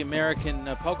about the American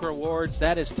Poker Awards.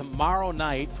 That is tomorrow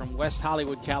night from West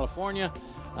Hollywood, California,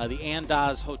 the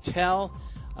Andaz Hotel.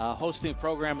 Hosting the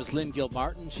program is Lynn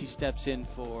Gilmartin. She steps in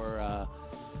for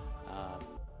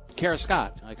Kara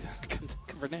Scott. I couldn't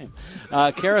think of her name.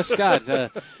 Kara Scott.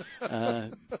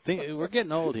 We're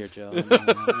getting old here, Joe.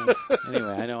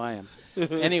 Anyway, I know I am.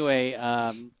 Anyway,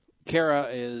 Kara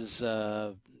is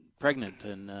pregnant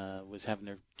and was having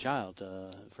her child,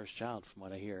 first child, from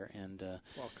what I hear. And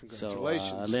well,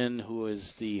 congratulations. So Lynn, who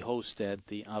is the host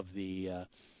of the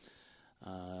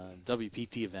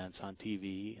WPT events on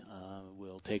TV,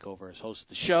 will take over as host of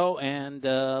the show, and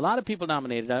a lot of people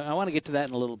nominated. I want to get to that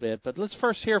in a little bit, but let's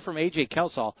first hear from A.J.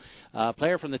 Kelsall,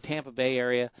 player from the Tampa Bay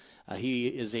area. He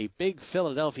is a big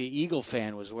Philadelphia Eagle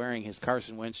fan, was wearing his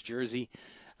Carson Wentz jersey,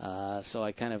 so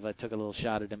I kind of took a little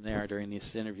shot at him there during this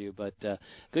interview, but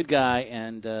good guy,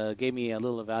 and gave me a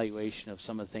little evaluation of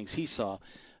some of the things he saw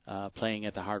playing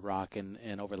at the Hard Rock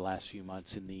and over the last few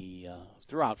months in the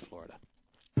throughout Florida.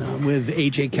 With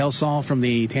A.J. Kelsall from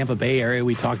the Tampa Bay area.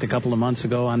 We talked a couple of months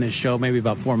ago on this show, maybe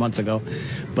about 4 months ago.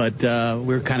 But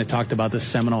we were kind of talked about the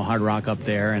Seminole Hard Rock up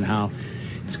there and how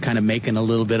it's kind of making a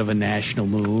little bit of a national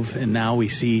move. And now we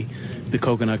see the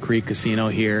Coconut Creek Casino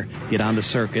here get on the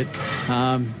circuit.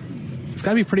 It's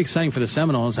got to be pretty exciting for the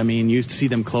Seminoles. I mean, you used to see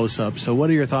them close up. So what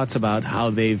are your thoughts about how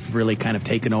they've really kind of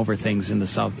taken over things in the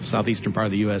southeastern part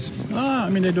of the U.S.? I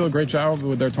mean, they do a great job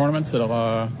with their tournaments. It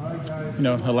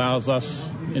allows us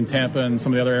in Tampa and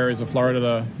some of the other areas of Florida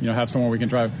to have somewhere we can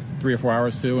drive 3 or 4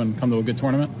 hours to and come to a good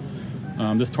tournament.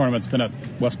 This tournament's been at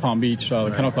West Palm Beach,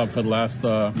 the Kennel Club, for the last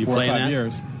 4 or 5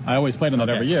 years. I always played in that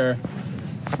every year.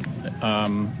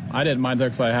 I didn't mind there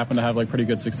because I happened to have pretty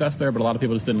good success there, but a lot of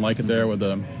people just didn't like it there with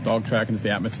the dog track and just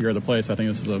the atmosphere of the place. I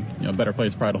think this is a better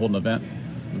place probably to hold an event.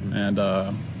 Mm-hmm. And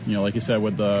like you said,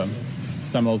 with the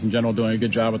Seminoles in general doing a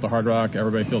good job at the Hard Rock,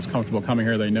 everybody feels comfortable coming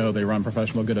here. They know they run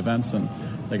professional good events, and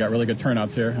they got really good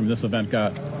turnouts here. I mean, this event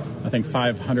got, I think,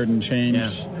 500 and change.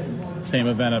 Yeah. Same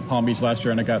event at Palm Beach last year,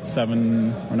 and it got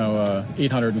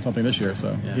 800 and something this year.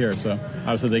 So here, so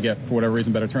obviously they get, for whatever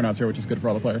reason, better turnouts here, which is good for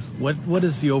all the players. What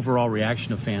is the overall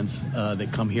reaction of fans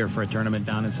that come here for a tournament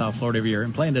down in South Florida every year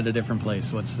and playing at a different place?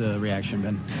 What's the reaction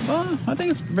been? I think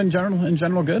it's been in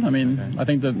general good. I mean, okay. I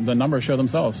think the numbers show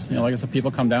themselves. Like I said, people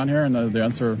come down here and the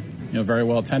events are very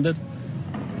well attended.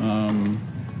 I mean,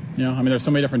 there's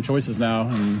so many different choices now,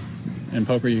 and in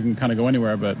poker you can kind of go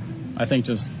anywhere, but I think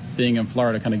just being in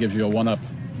Florida kind of gives you a one-up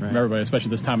from everybody, especially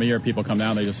this time of year. People come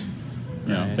down, they just,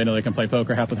 they know they can play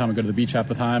poker half the time and go to the beach half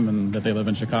the time, and that they live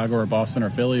in Chicago or Boston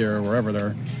or Philly or wherever,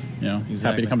 they're,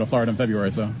 happy to come to Florida in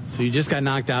February. So you just got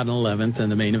knocked out in 11th in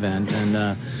the main event, and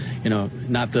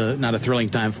not a thrilling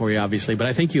time for you, obviously, but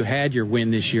I think you had your win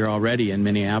this year already in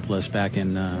Minneapolis back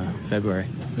in February.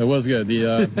 It was good.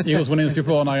 The Eagles winning the Super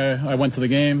Bowl, and I went to the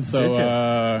game, so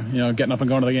getting up and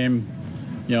going to the game.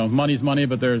 Money's money,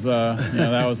 but there's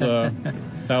that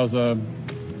was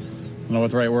don't know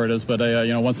what the right word is, but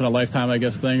a once in a lifetime, I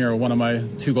guess, thing, or one of my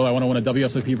two goals. I want to win a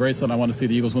WSOP bracelet, and I want to see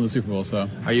the Eagles win the Super Bowl. So,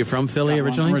 are you from Philly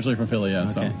originally? I'm originally from Philly,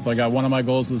 yeah. Okay. So I got one of my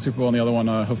goals for the Super Bowl, and the other one,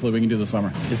 hopefully, we can do this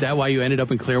summer. Is that why you ended up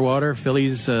in Clearwater,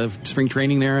 Philly's spring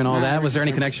training there, and all that? Was there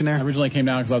any connection there? I originally came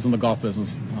down because I was in the golf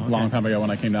business a long time ago. When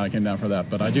I came down for that.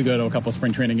 But I do go to a couple of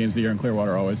spring training games a year in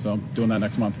Clearwater always, so I'm doing that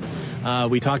next month.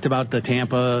 We talked about the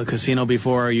Tampa casino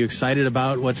before. Are you excited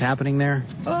about what's happening there?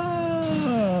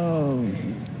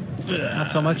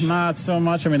 Not so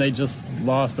much. I mean, they just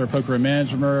lost their poker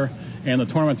manager and the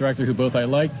tournament director, who both I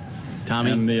liked.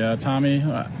 Tommy. And Tommy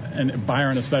and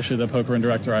Byron, especially the poker and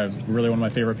director. I was really one of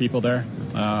my favorite people there.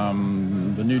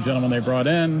 The new gentleman they brought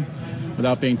in,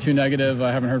 without being too negative,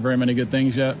 I haven't heard very many good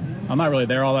things yet. I'm not really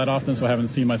there all that often, so I haven't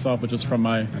seen myself, but just from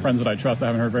my friends that I trust, I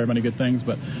haven't heard very many good things.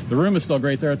 But the room is still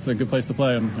great there. It's a good place to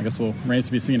play, and I guess we'll remains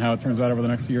to be seen how it turns out over the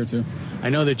next year or two. I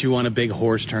know that you won a big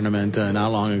horse tournament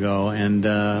not long ago, and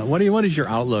what is your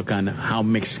outlook on how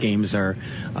mixed games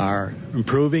are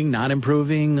improving, not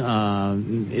improving?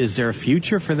 Is there a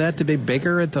future for that to be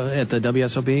bigger at the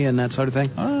WSOP and that sort of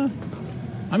thing?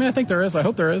 I mean, I think there is. I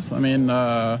hope there is. I mean,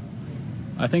 I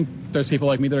think there's people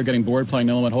like me that are getting bored playing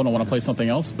No Limit Hold and want to play something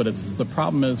else, but the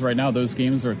problem is right now those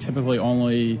games are typically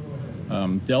only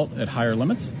dealt at higher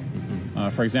limits.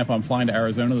 For example, I'm flying to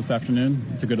Arizona this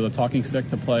afternoon to go to the Talking Stick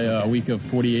to play a week of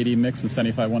 40-80 mix and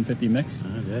 75-150 mix.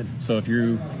 Oh, good. So if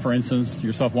you, for instance,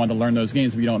 yourself want to learn those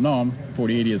games, if you don't know them,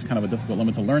 40-80 is kind of a difficult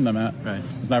limit to learn them at. Right.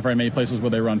 There's not very many places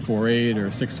where they run 4-8 or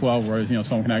 6-12, whereas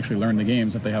someone can actually learn the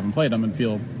games if they haven't played them and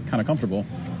feel kind of comfortable.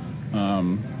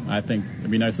 I think it'd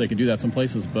be nice if they could do that some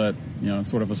places, but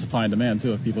sort of a supply and demand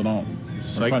too. If people don't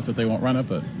request it, they won't run it.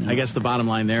 But I guess the bottom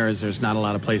line there is there's not a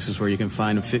lot of places where you can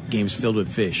find games filled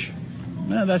with fish.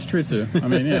 Yeah, that's true too. I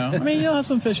mean, you'll have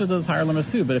some fish at those higher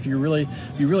limits too. But if you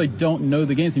really don't know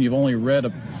the games and you've only read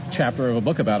a chapter of a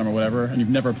book about them or whatever, and you've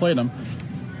never played them,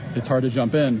 it's hard to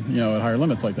jump in, at higher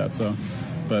limits like that. So.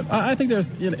 But I think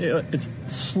it's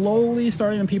slowly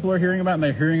starting, and people are hearing about it, and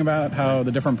they're hearing about how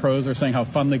the different pros are saying how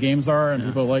fun the games are, and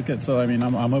people like it. So, I mean,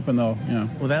 I'm hoping they'll,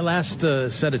 Well, that last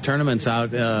set of tournaments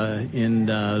out in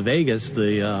Vegas,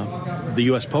 the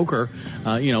U.S. Poker,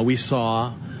 we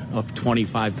saw a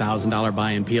 $25,000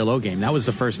 buy-in PLO game. That was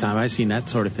the first time I've seen that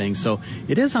sort of thing. So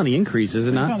it is on the increase, is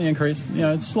it not? It's on the increase.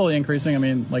 It's slowly increasing. I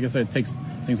mean, like I said,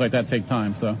 things like that take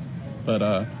time. So,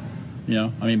 but.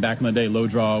 Back in the day,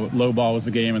 low ball was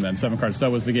the game, and then 7-card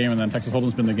stud was the game, and then Texas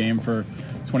Hold'em's been the game for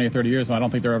 20 or 30 years. So I don't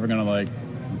think they're ever going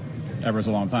to ever is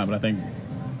a long time. But I think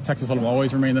Texas Hold'em will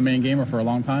always remain the main gamer for a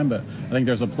long time. But I think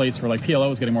there's a place for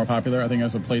PLO is getting more popular. I think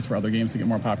there's a place for other games to get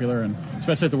more popular, and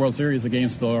especially at the World Series, the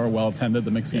games still are well attended.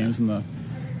 The mixed games and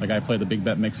I play the big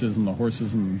bet mixes and the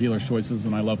horses and the dealer's choices,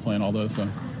 and I love playing all those. So.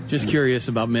 Just curious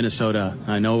about Minnesota.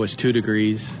 I know it was 2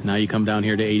 degrees. Now you come down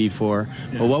here to 84.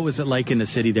 Yeah. But what was it like in the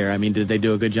city there? I mean, did they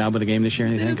do a good job with the game this year?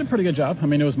 They did a pretty good job. I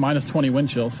mean, it was minus 20 wind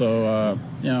chill, so,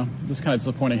 it's kind of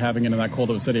disappointing having it in that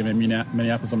cold of a city. I mean,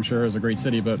 Minneapolis, I'm sure, is a great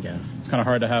city, but it's kind of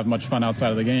hard to have much fun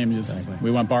outside of the game. Exactly.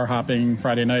 We went bar hopping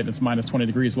Friday night. It's minus 20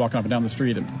 degrees walking up and down the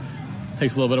street.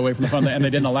 Takes a little bit away from the fun, and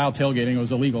they didn't allow tailgating. It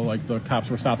was illegal. Like the cops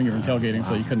were stopping you from tailgating,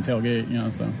 so you couldn't tailgate.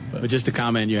 But just a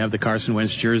comment: you have the Carson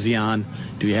Wentz jersey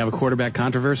on. Do you have a quarterback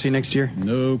controversy next year?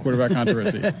 No quarterback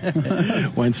controversy.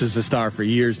 Wentz is the star for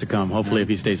years to come. Hopefully, if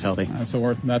he stays healthy. That's what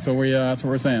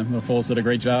we're saying. The Foles did a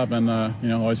great job, and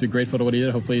always be grateful to what he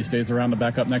did. Hopefully, he stays around to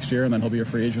back up next year, and then he'll be a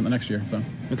free agent the next year. So.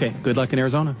 Okay. Good luck in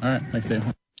Arizona. All right. Thanks, Dave.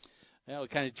 We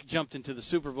kind of jumped into the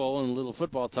Super Bowl and a little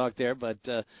football talk there, but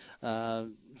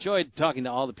enjoyed talking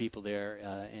to all the people there,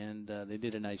 and they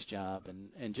did a nice job.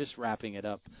 And just wrapping it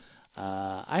up,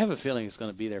 I have a feeling it's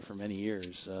going to be there for many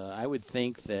years. I would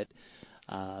think that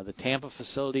the Tampa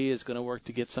facility is going to work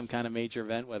to get some kind of major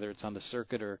event, whether it's on the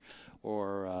circuit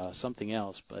or something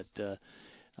else. But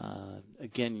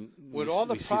again, with all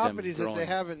the properties that they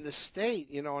have in the state,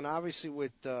 and obviously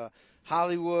with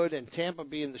Hollywood and Tampa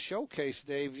being the showcase,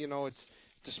 Dave, it's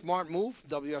a smart move,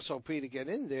 WSOP, to get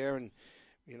in there. And,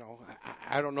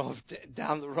 I don't know if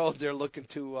down the road they're looking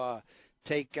to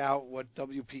take out what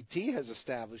WPT has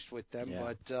established with them.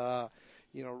 Yeah. But,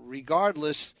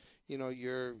 regardless,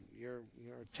 you're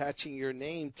attaching your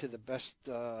name to the best,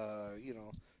 to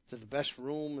the best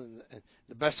room and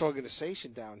the best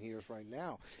organization down here right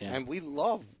now. Yeah. And we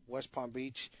love West Palm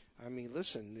Beach. I mean,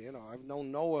 listen, I've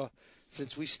known Noah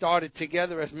since we started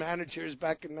together as managers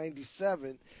back in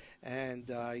 '97, and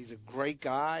he's a great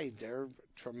guy. They're a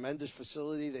tremendous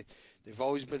facility. They've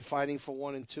always been fighting for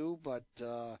 1 and 2, but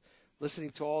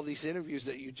listening to all these interviews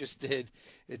that you just did,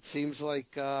 it seems like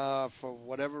for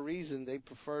whatever reason they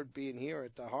preferred being here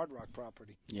at the Hard Rock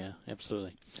property. Yeah,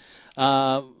 absolutely.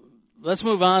 Let's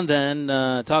move on then.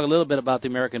 Talk a little bit about the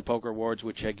American Poker Awards,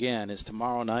 which again is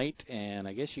tomorrow night, and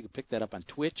I guess you can pick that up on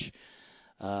Twitch.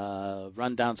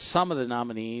 Run down some of the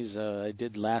nominees. I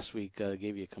did last week,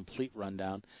 gave you a complete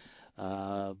rundown.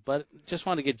 But just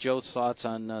want to get Joe's thoughts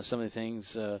on some of the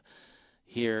things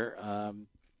here.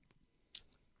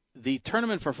 The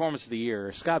tournament performance of the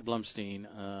year, Scott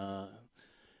Blumstein,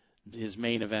 his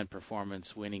main event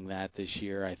performance, winning that this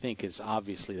year, I think is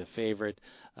obviously the favorite.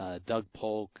 Doug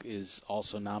Polk is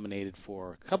also nominated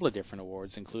for a couple of different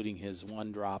awards, including his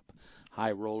one-drop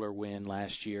high roller win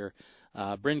last year.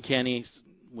 Bryn Kenny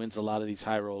wins a lot of these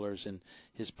high rollers, and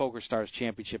his Poker Stars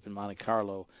Championship in Monte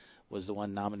Carlo was the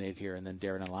one nominated here, and then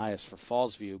Darren Elias for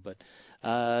Fallsview. But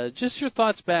just your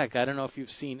thoughts back. I don't know if you've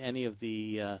seen any of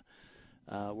the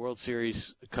World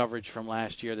Series coverage from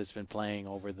last year that's been playing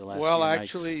over the last few nights. Well,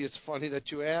 actually, it's funny that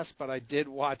you asked, but I did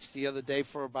watch the other day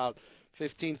for about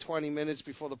 15, 20 minutes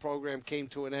before the program came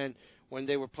to an end when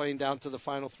they were playing down to the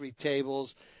final three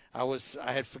tables. I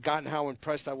had forgotten how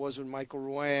impressed I was with Michael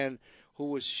Ruane,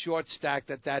 who was short-stacked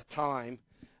at that time.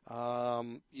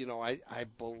 I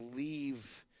believe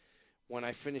when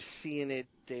I finished seeing it,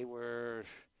 they were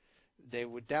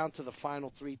down to the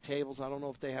final three tables. I don't know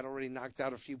if they had already knocked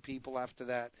out a few people after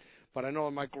that, but I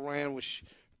know Michael Ruane was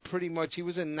pretty much, he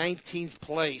was in 19th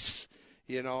place,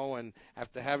 and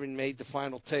after having made the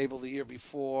final table the year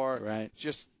before, right.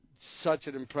 Just such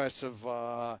an impressive,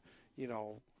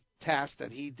 task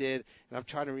that he did. And I'm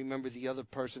trying to remember the other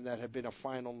person that had been a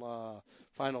final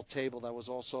table that was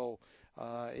also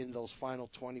in those final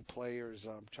 20 players.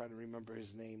 I'm trying to remember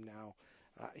his name now.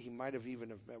 He might have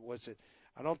even,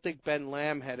 I don't think Ben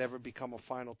Lamb had ever become a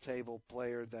final table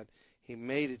player. That he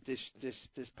made it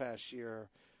this past year.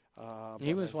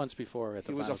 He was once before at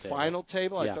the final table. He was a final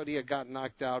table? Yeah. I thought he had gotten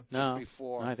knocked out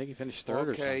before. No, I think he finished third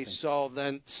or something. Okay, so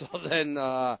then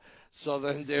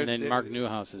and then Mark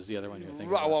Newhouse is the other one you're thinking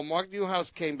about. Well, Mark Newhouse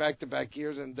came back-to-back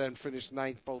years and then finished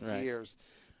ninth both years.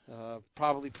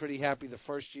 Probably pretty happy the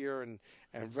first year and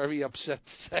very upset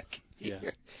the second year.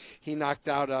 Yeah. He knocked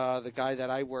out the guy that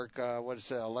I work, Alex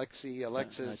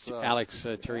Turiansky.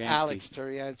 Alex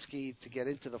Turiansky to get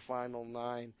into the final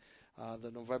nine,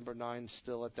 the November 9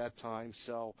 still at that time.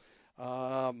 So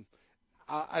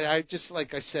I just,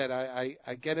 like I said,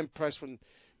 I get impressed when,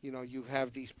 you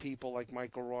have these people like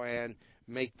Michael Ruane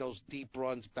make those deep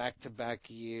runs back-to-back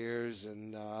years.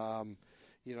 And,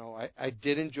 I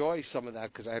did enjoy some of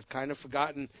that because I had kind of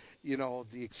forgotten, the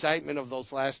excitement of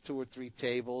those last 2 or 3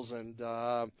 tables. And,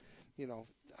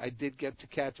 I did get to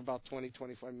catch about 20,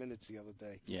 25 minutes the other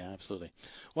day. Yeah, absolutely.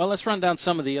 Well, let's run down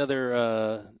some of the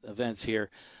other events here.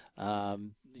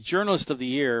 Journalist of the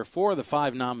Year, 4 of the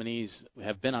 5 nominees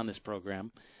have been on this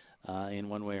program in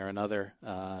one way or another.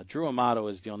 Drew Amato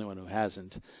is the only one who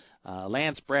hasn't.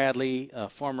 Lance Bradley,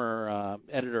 former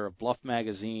editor of Bluff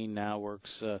Magazine, now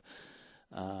works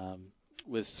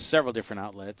with several different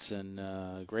outlets and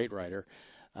a great writer.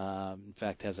 In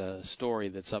fact, has a story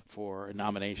that's up for a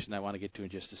nomination I want to get to in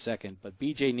just a second. But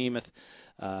B.J. Nemeth,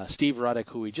 Steve Ruddock,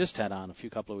 who we just had on a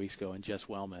couple of weeks ago, and Jess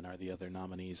Wellman are the other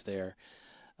nominees there.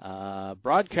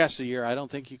 Broadcast of the Year, I don't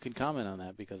think you can comment on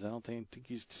that because I don't think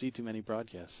you see too many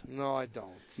broadcasts. No, I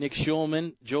don't. Nick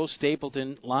Schulman, Joe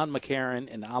Stapleton, Lon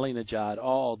McCarron, and Ali Najad,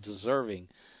 all deserving,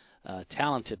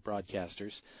 talented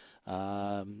broadcasters.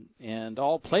 And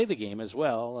all play the game as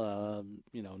well.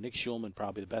 Nick Schulman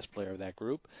probably the best player of that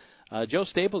group. Joe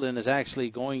Stapleton is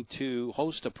actually going to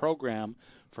host a program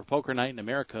for Poker Night in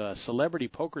America, a celebrity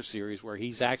poker series where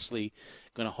he's actually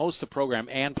going to host the program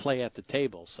and play at the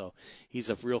table. So he's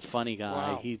a real funny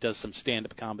guy. Wow. He does some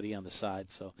stand-up comedy on the side.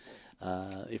 So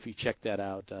if you check that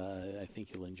out, I think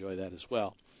you'll enjoy that as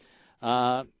well.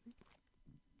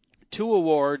 2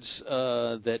 awards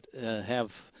that have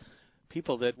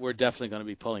people that we're definitely going to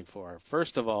be pulling for.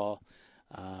 First of all,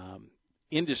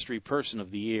 Industry Person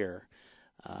of the Year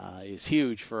is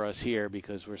huge for us here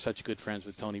because we're such good friends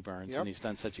with Tony Burns, and he's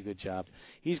done such a good job.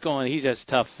 He's as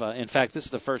tough. In fact, this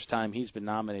is the first time he's been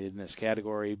nominated in this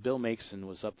category. Bill Makeson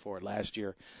was up for it last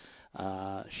year.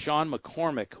 Sean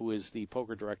McCormick, who is the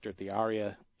poker director at the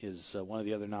Aria, is one of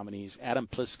the other nominees. Adam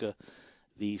Pliska,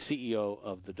 the CEO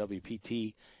of the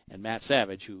WPT, and Matt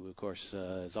Savage, who, of course,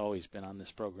 has always been on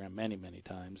this program many, many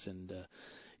times and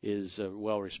is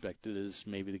well-respected as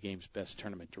maybe the game's best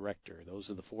tournament director. Those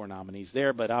are the 4 nominees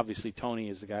there, but obviously Tony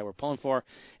is the guy we're pulling for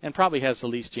and probably has the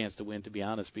least chance to win, to be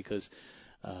honest, because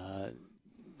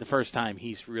the first time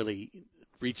he's really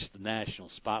reached the national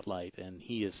spotlight, and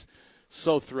he is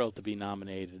so thrilled to be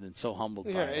nominated and so humbled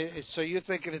by it. So you're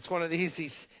thinking it's one of these?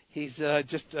 He's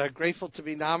just grateful to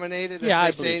be nominated. Yeah,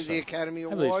 at I believe the so. Academy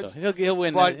I Awards. believe so. He'll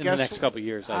win in the next couple of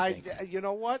years. I think. You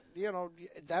know what?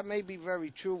 That may be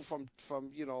very true from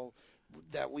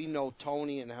that we know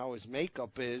Tony and how his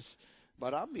makeup is.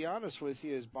 But I'll be honest with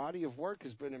you, his body of work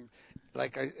has been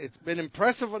it's been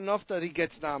impressive enough that he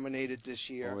gets nominated this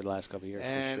year over the last couple of years.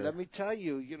 And for sure. let me tell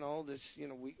you,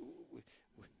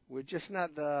 we're just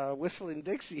not whistling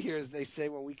Dixie here, as they say,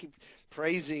 when we keep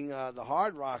praising the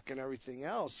Hard Rock and everything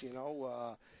else.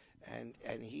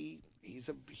 And he's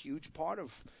a huge part of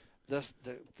the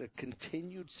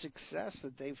continued success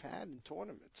that they've had in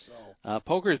tournaments. So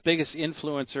poker's biggest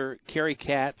influencer: Kerry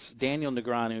Katz, Daniel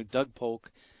Negreanu, Doug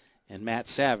Polk, and Matt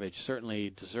Savage,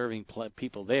 certainly deserving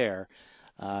people there.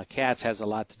 Katz has a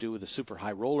lot to do with the Super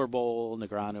High Roller Bowl.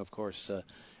 Negreanu, of course,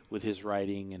 with his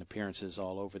writing and appearances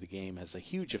all over the game, has a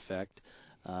huge effect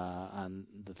on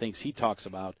the things he talks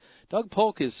about. Doug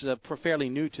Polk is fairly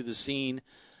new to the scene.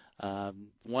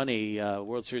 Won a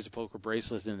World Series of Poker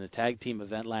bracelet in the tag team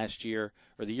event last year,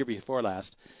 or the year before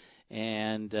last.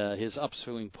 And his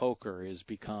Upswing Poker has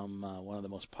become one of the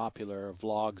most popular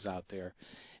vlogs out there.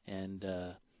 And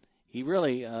he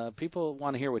really, people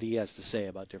want to hear what he has to say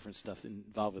about different stuff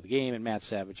involved with the game. And Matt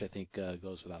Savage, I think,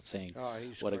 goes without saying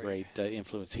what great. a great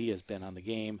influence he has been on the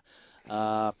game.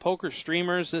 Poker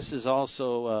streamers, this is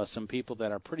also some people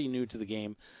that are pretty new to the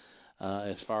game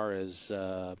as far as,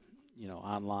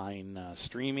 online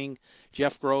streaming.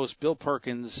 Jeff Gross, Bill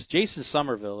Perkins, Jason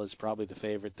Somerville is probably the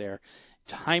favorite there.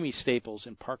 Jaime Staples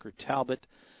and Parker Talbot.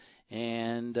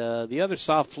 And the other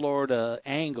South Florida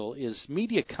angle is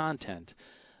media content.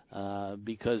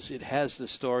 Because it has the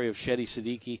story of Shedi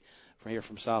Siddiqui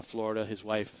from South Florida. His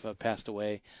wife passed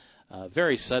away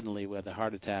very suddenly with a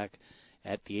heart attack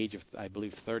at the age of, I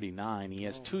believe, 39. He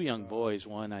has two young boys.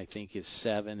 One, I think, is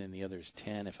 7, and the other is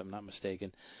 10, if I'm not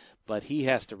mistaken. But he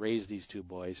has to raise these two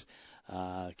boys.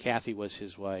 Kathy was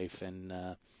his wife,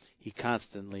 and he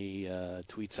constantly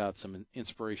tweets out some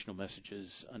inspirational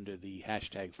messages under the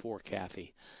hashtag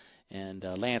 #4Kathy. And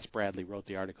Lance Bradley wrote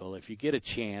the article. If you get a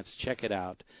chance, check it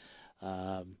out.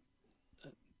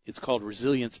 It's called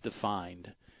Resilience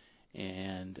Defined.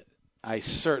 And I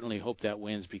certainly hope that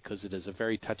wins because it is a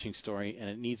very touching story, and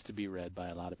it needs to be read by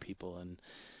a lot of people. And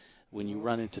when you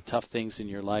run into tough things in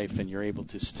your life and you're able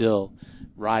to still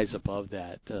rise above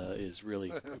that is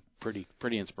really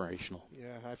pretty inspirational.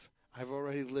 Yeah, I've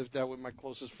already lived that with my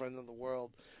closest friend in the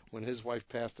world when his wife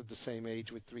passed at the same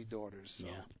age with 3 daughters. So.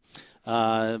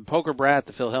 Yeah. Poker Brat,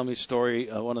 the Phil Hellmuth story,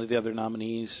 one of the other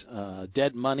nominees.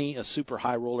 Dead Money, a Super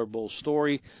High Roller Bowl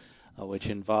story, which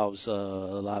involves a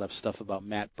lot of stuff about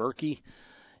Matt Berkey.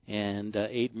 And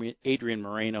Adrian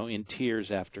Moreno in tears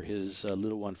after his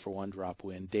little 1-for-1 drop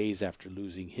win, days after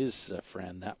losing his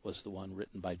friend. That was the one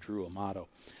written by Drew Amato.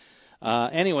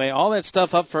 Anyway, all that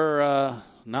stuff up for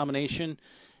nomination.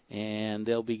 And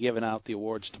they'll be giving out the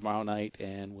awards tomorrow night,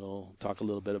 and we'll talk a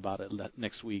little bit about it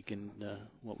next week and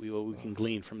what we can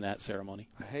glean from that ceremony.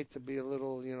 I hate to be a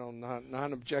little,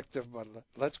 non-objective, but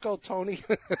let's go, Tony.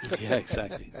 Yeah,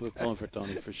 exactly. We're pulling for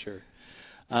Tony for sure.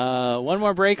 One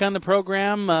more break on the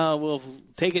program. We'll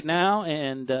take it now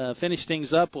and finish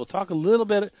things up. We'll talk a little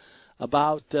bit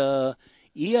about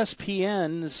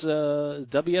ESPN's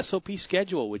WSOP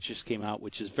schedule, which just came out,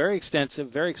 which is very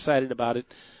extensive, very excited about it.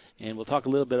 And we'll talk a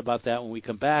little bit about that when we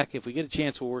come back. If we get a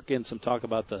chance, we'll work in some talk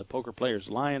about the Poker Players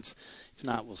Alliance. If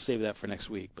not, we'll save that for next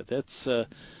week. But that's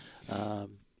going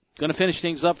to finish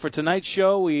things up for tonight's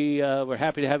show. We're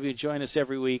happy to have you join us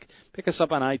every week. Pick us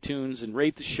up on iTunes and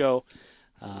rate the show.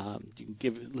 You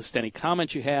can list any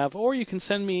comments you have, or you can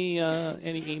send me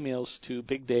any emails to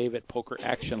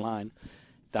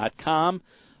bigdave@pokeractionline.com.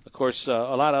 Of course, a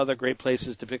lot of other great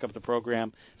places to pick up the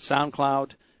program.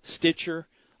 SoundCloud, Stitcher,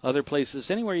 other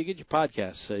places, anywhere you get your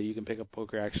podcasts. You can pick up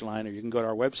Poker Action Line, or you can go to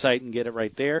our website and get it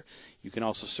right there. You can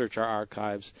also search our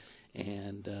archives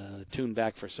and tune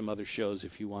back for some other shows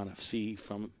if you want to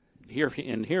hear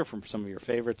from some of your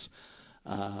favorites.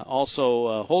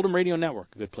 Also, Hold'em Radio Network,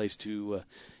 a good place to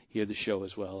hear the show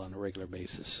as well on a regular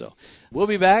basis. So we'll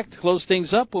be back to close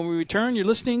things up. When we return, you're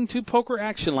listening to Poker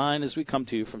Action Line as we come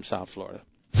to you from South Florida.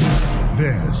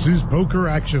 This is Poker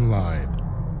Action Line.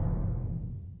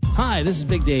 Hi, this is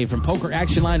Big Dave from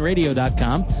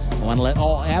PokerActionLineRadio.com. I want to let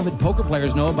all avid poker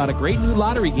players know about a great new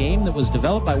lottery game that was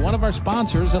developed by one of our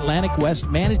sponsors, Atlantic West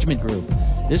Management Group.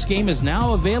 This game is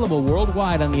now available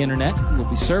worldwide on the Internet and will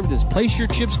be served as Place Your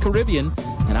Chips Caribbean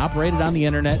and operated on the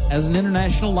Internet as an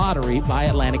international lottery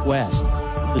by Atlantic West.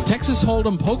 The Texas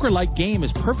Hold'em poker-like game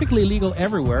is perfectly legal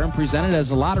everywhere and presented as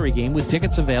a lottery game with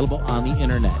tickets available on the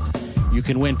Internet. You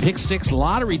can win Pick 6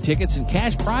 lottery tickets and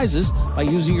cash prizes by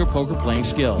using your poker playing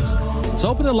skills. It's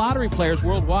open to lottery players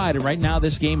worldwide, and right now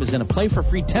this game is in a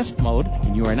play-for-free test mode,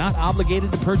 and you are not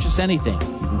obligated to purchase anything.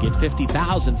 You can get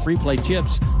 50,000 free play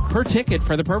chips per ticket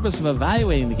for the purpose of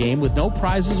evaluating the game with no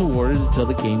prizes awarded until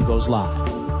the game goes live.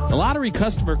 The lottery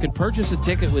customer can purchase a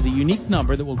ticket with a unique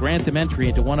number that will grant them entry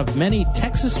into one of many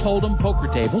Texas Hold'em poker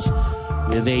tables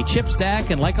with a chip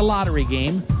stack, and like a lottery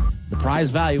game, the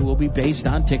prize value will be based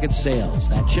on ticket sales.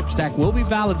 That chip stack will be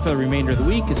valid for the remainder of the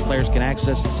week, as players can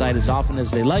access the site as often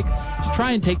as they like to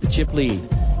try and take the chip lead.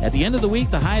 At the end of the week,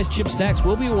 the highest chip stacks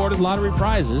will be awarded lottery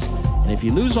prizes, and if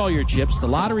you lose all your chips, the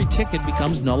lottery ticket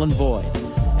becomes null and void.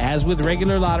 As with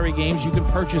regular lottery games, you can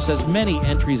purchase as many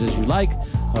entries as you like.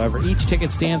 However, each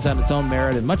ticket stands on its own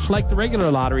merit, and much like the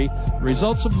regular lottery, the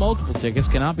results of multiple tickets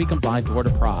cannot be combined toward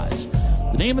a prize.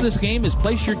 The name of this game is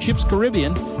Place Your Chips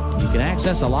Caribbean, and you can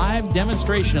access a live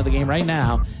demonstration of the game right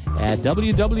now at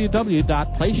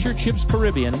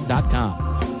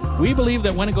www.placeyourchipscaribbean.com. We believe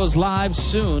that when it goes live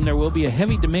soon, there will be a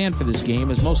heavy demand for this game,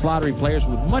 as most lottery players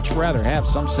would much rather have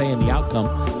some say in the outcome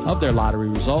of their lottery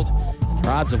result.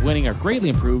 Their odds of winning are greatly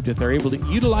improved if they're able to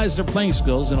utilize their playing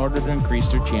skills in order to increase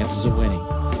their chances of winning.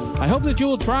 I hope that you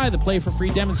will try the Play for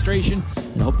Free demonstration,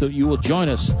 and hope that you will join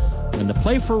us when the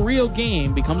Play for Real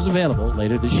game becomes available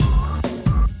later this year.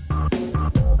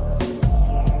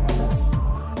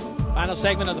 Final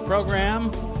segment of the program.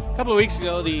 A couple of weeks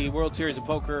ago, the World Series of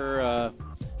Poker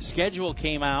schedule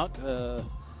came out,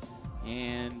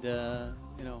 and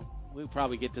we'll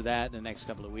probably get to that in the next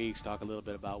couple of weeks, talk a little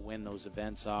bit about when those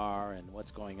events are and what's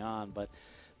going on. But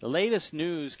the latest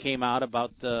news came out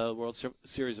about the World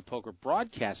Series of Poker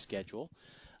broadcast schedule,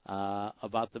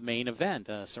 about the main event,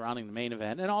 surrounding the main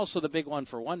event, and also the big one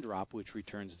for One Drop, which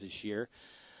returns this year.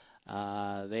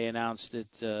 They announced it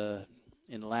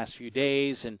in the last few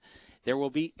days, and there will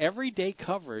be everyday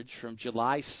coverage from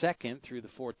July 2nd through the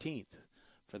 14th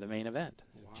for the main event.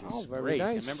 Wow, very great.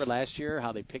 nice. Remember last year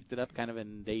how they picked it up kind of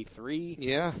in day 3?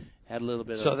 Yeah. Had a little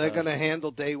bit So they're going to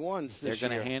handle day ones this year. They're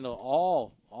going to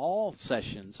handle all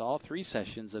sessions, all 3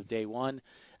 sessions of day 1.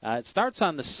 It starts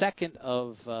on the 2nd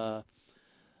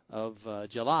of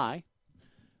July,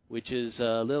 which is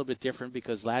a little bit different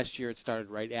because last year it started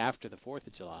right after the 4th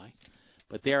of July.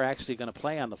 But they're actually going to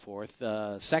play on the 4th.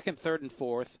 2nd, 3rd, and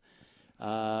 4th.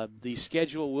 The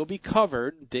schedule will be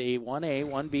covered, day 1A,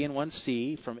 1B, and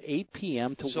 1C, from 8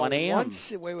 p.m. to 1 a.m.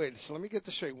 Wait. So let me get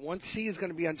this straight. 1C is going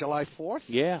to be on July 4th?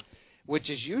 Yeah. Which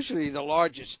is usually the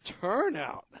largest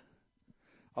turnout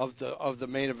of the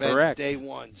main event. Correct. Day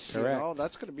ones. Correct.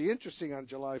 That's going to be interesting on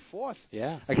July 4th.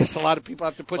 Yeah. I guess a lot of people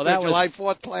have to put their July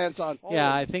 4th plans on hold.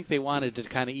 Yeah, I think they wanted to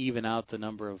kind of even out the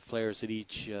number of players at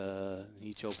each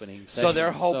opening session. So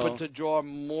they're hoping to draw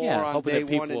more on hoping day that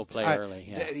people 1 will play early.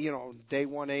 Yeah. Day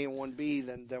 1A and 1B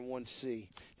than 1C.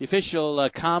 The official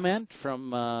comment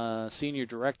from Senior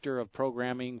Director of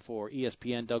Programming for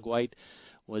ESPN, Doug White,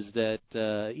 was that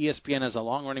ESPN has a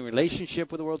long-running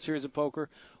relationship with the World Series of Poker.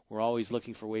 We're always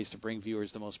looking for ways to bring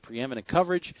viewers the most preeminent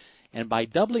coverage. And by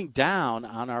doubling down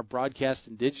on our broadcast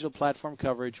and digital platform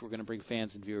coverage, we're going to bring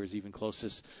fans and viewers even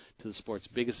closest to the sport's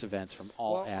biggest events from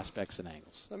all aspects and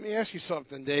angles. Let me ask you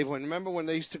something, Dave. Remember when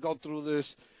they used to go through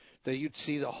this, that you'd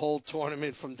see the whole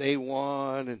tournament from day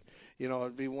 1, and,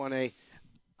 it'd be 1A.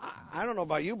 I don't know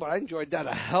about you, but I enjoyed that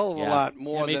a hell of a lot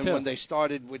more than when they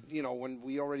started with, when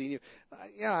we already knew.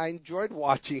 I enjoyed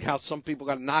watching how some people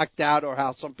got knocked out or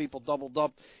how some people doubled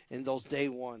up in those day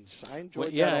ones. I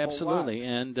enjoyed that a whole absolutely. lot.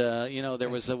 And, there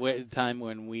was a time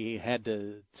when we had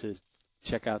to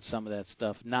check out some of that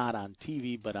stuff, not on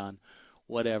TV, but on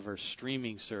whatever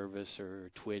streaming service or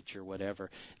Twitch or whatever.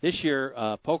 This year,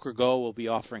 Poker Go will be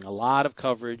offering a lot of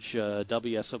coverage,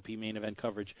 WSOP main event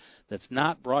coverage, that's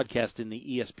not broadcast in the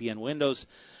ESPN windows,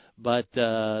 but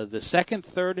the 2nd,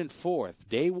 3rd, and 4th,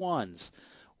 day 1s,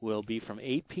 will be from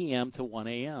 8 p.m. to 1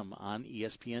 a.m. on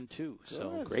ESPN2. Good.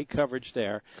 So great coverage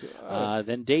there.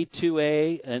 Then day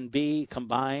 2A and B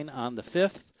combine on the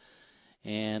 5th,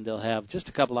 and they'll have just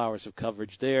a couple hours of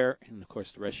coverage there, and, of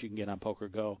course, the rest you can get on Poker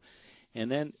Go. And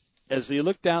then as you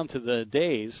look down to the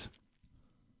days,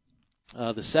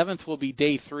 the 7th will be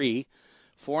day 3,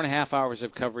 4.5 hours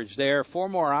of coverage there, 4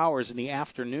 more hours in the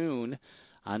afternoon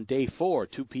on day 4,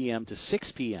 2 p.m. to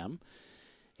 6 p.m.,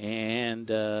 and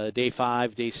day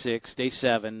 5, day 6, day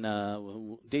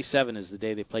 7. Day 7 is the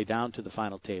day they play down to the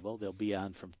final table. They'll be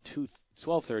on from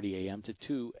 12:30 a.m. to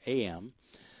 2 a.m.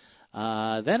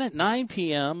 Then at 9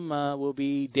 p.m. Will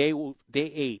be day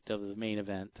 8 of the main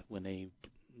event,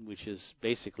 which is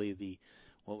basically the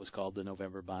what was called the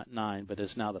November 9, but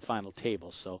is now the final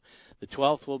table. So the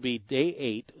 12th will be day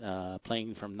 8,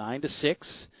 playing from 9 to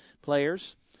 6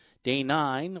 players. Day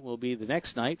 9 will be the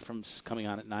next night, from coming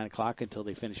on at 9 o'clock until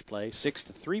they finish play, 6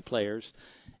 to 3 players,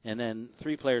 and then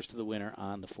 3 players to the winner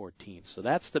on the 14th. So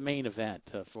that's the main event.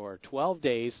 For 12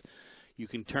 days, you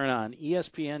can turn on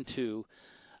ESPN2,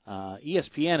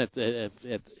 ESPN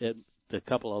at the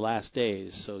couple of last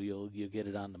days, so you'll get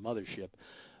it on the mothership.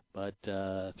 But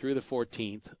through the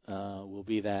 14th will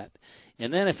be that.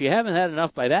 And then if you haven't had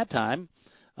enough by that time,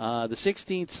 the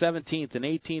 16th, 17th, and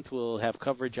 18th will have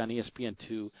coverage on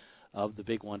ESPN2 of the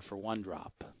big one for One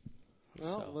Drop.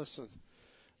 Well, listen,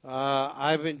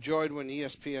 I've enjoyed when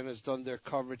ESPN has done their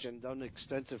coverage and done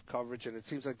extensive coverage, and it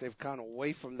seems like they've gone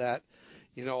away from that,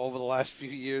 over the last few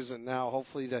years, and now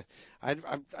hopefully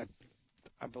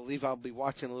I believe I'll be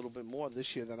watching a little bit more this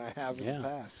year than I have in the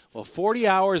past. Well, 40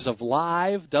 hours of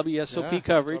live WSOP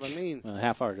coverage. That's what I mean. Well, a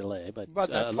half-hour delay, but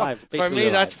that's live. For me,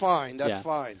 live. that's fine. That's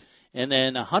fine. And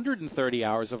then 130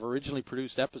 hours of originally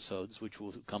produced episodes, which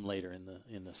will come later in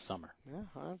the summer. Yeah,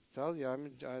 I'll tell you,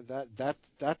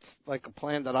 that's like a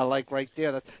plan that I like right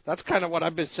there. That's kind of what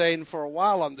I've been saying for a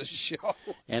while on this show.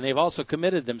 And they've also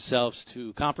committed themselves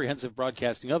to comprehensive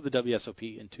broadcasting of the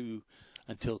WSOP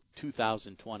until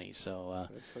 2020. So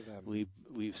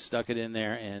we've stuck it in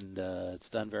there, and it's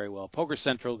done very well. Poker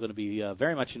Central going to be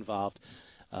very much involved,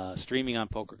 streaming on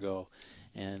PokerGo.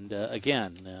 And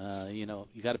again,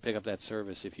 you got to pick up that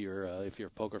service if you're a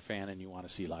poker fan and you want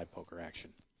to see live poker action.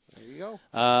 There you go.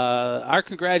 Our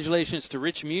congratulations to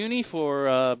Rich Muni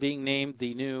for being named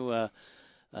the new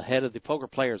head of the Poker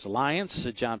Players Alliance.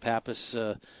 John Pappas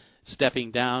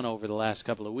stepping down over the last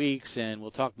couple of weeks, and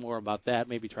we'll talk more about that.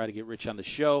 Maybe try to get Rich on the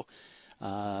show.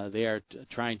 They are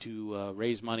trying to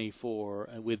raise money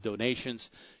with donations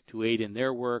to aid in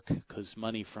their work, because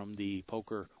money from the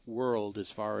poker world,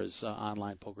 as far as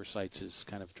online poker sites, has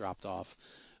kind of dropped off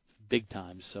big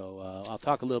time. So I'll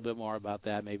talk a little bit more about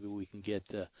that. Maybe we can get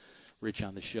Rich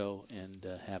on the show and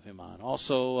have him on.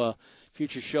 Also,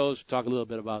 future shows, talk a little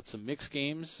bit about some mixed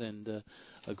games, and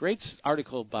a great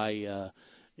article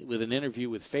with an interview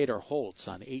with Fedor Holtz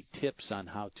on 8 tips on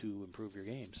how to improve your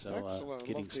game. So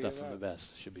getting stuff from the best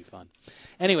should be fun.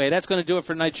 Anyway, that's going to do it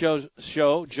for tonight's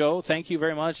show. Joe, thank you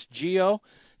very much. Gio,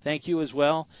 thank you as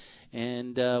well.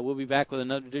 And we'll be back with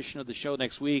another edition of the show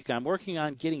next week. I'm working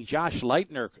on getting Josh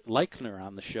Leichner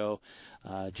on the show.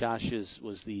 Josh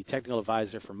was the technical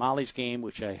advisor for Molly's Game,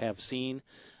 which I have seen.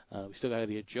 We still got to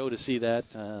get Joe to see that.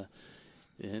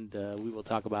 And we will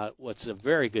talk about what's a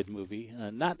very good movie.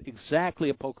 Not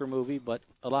exactly a poker movie, but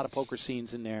a lot of poker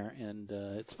scenes in there, and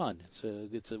it's fun.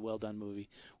 It's a well-done movie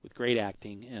with great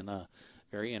acting and a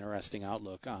very interesting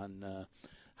outlook on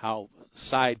how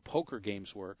side poker games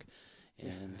work.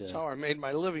 And that's how I made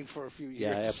my living for a few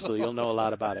years. Yeah, absolutely. You'll know a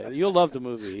lot about it. You'll love the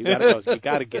movie. You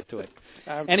got to get to it.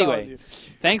 Anyway,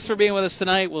 thanks for being with us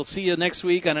tonight. We'll see you next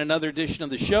week on another edition of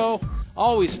the show.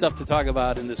 Always stuff to talk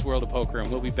about in this world of poker,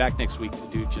 and we'll be back next week to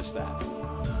do just that.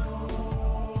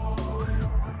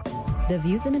 The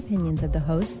views and opinions of the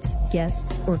hosts,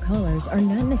 guests, or callers are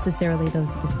not necessarily those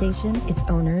of the station, its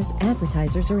owners,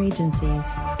 advertisers, or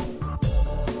agencies.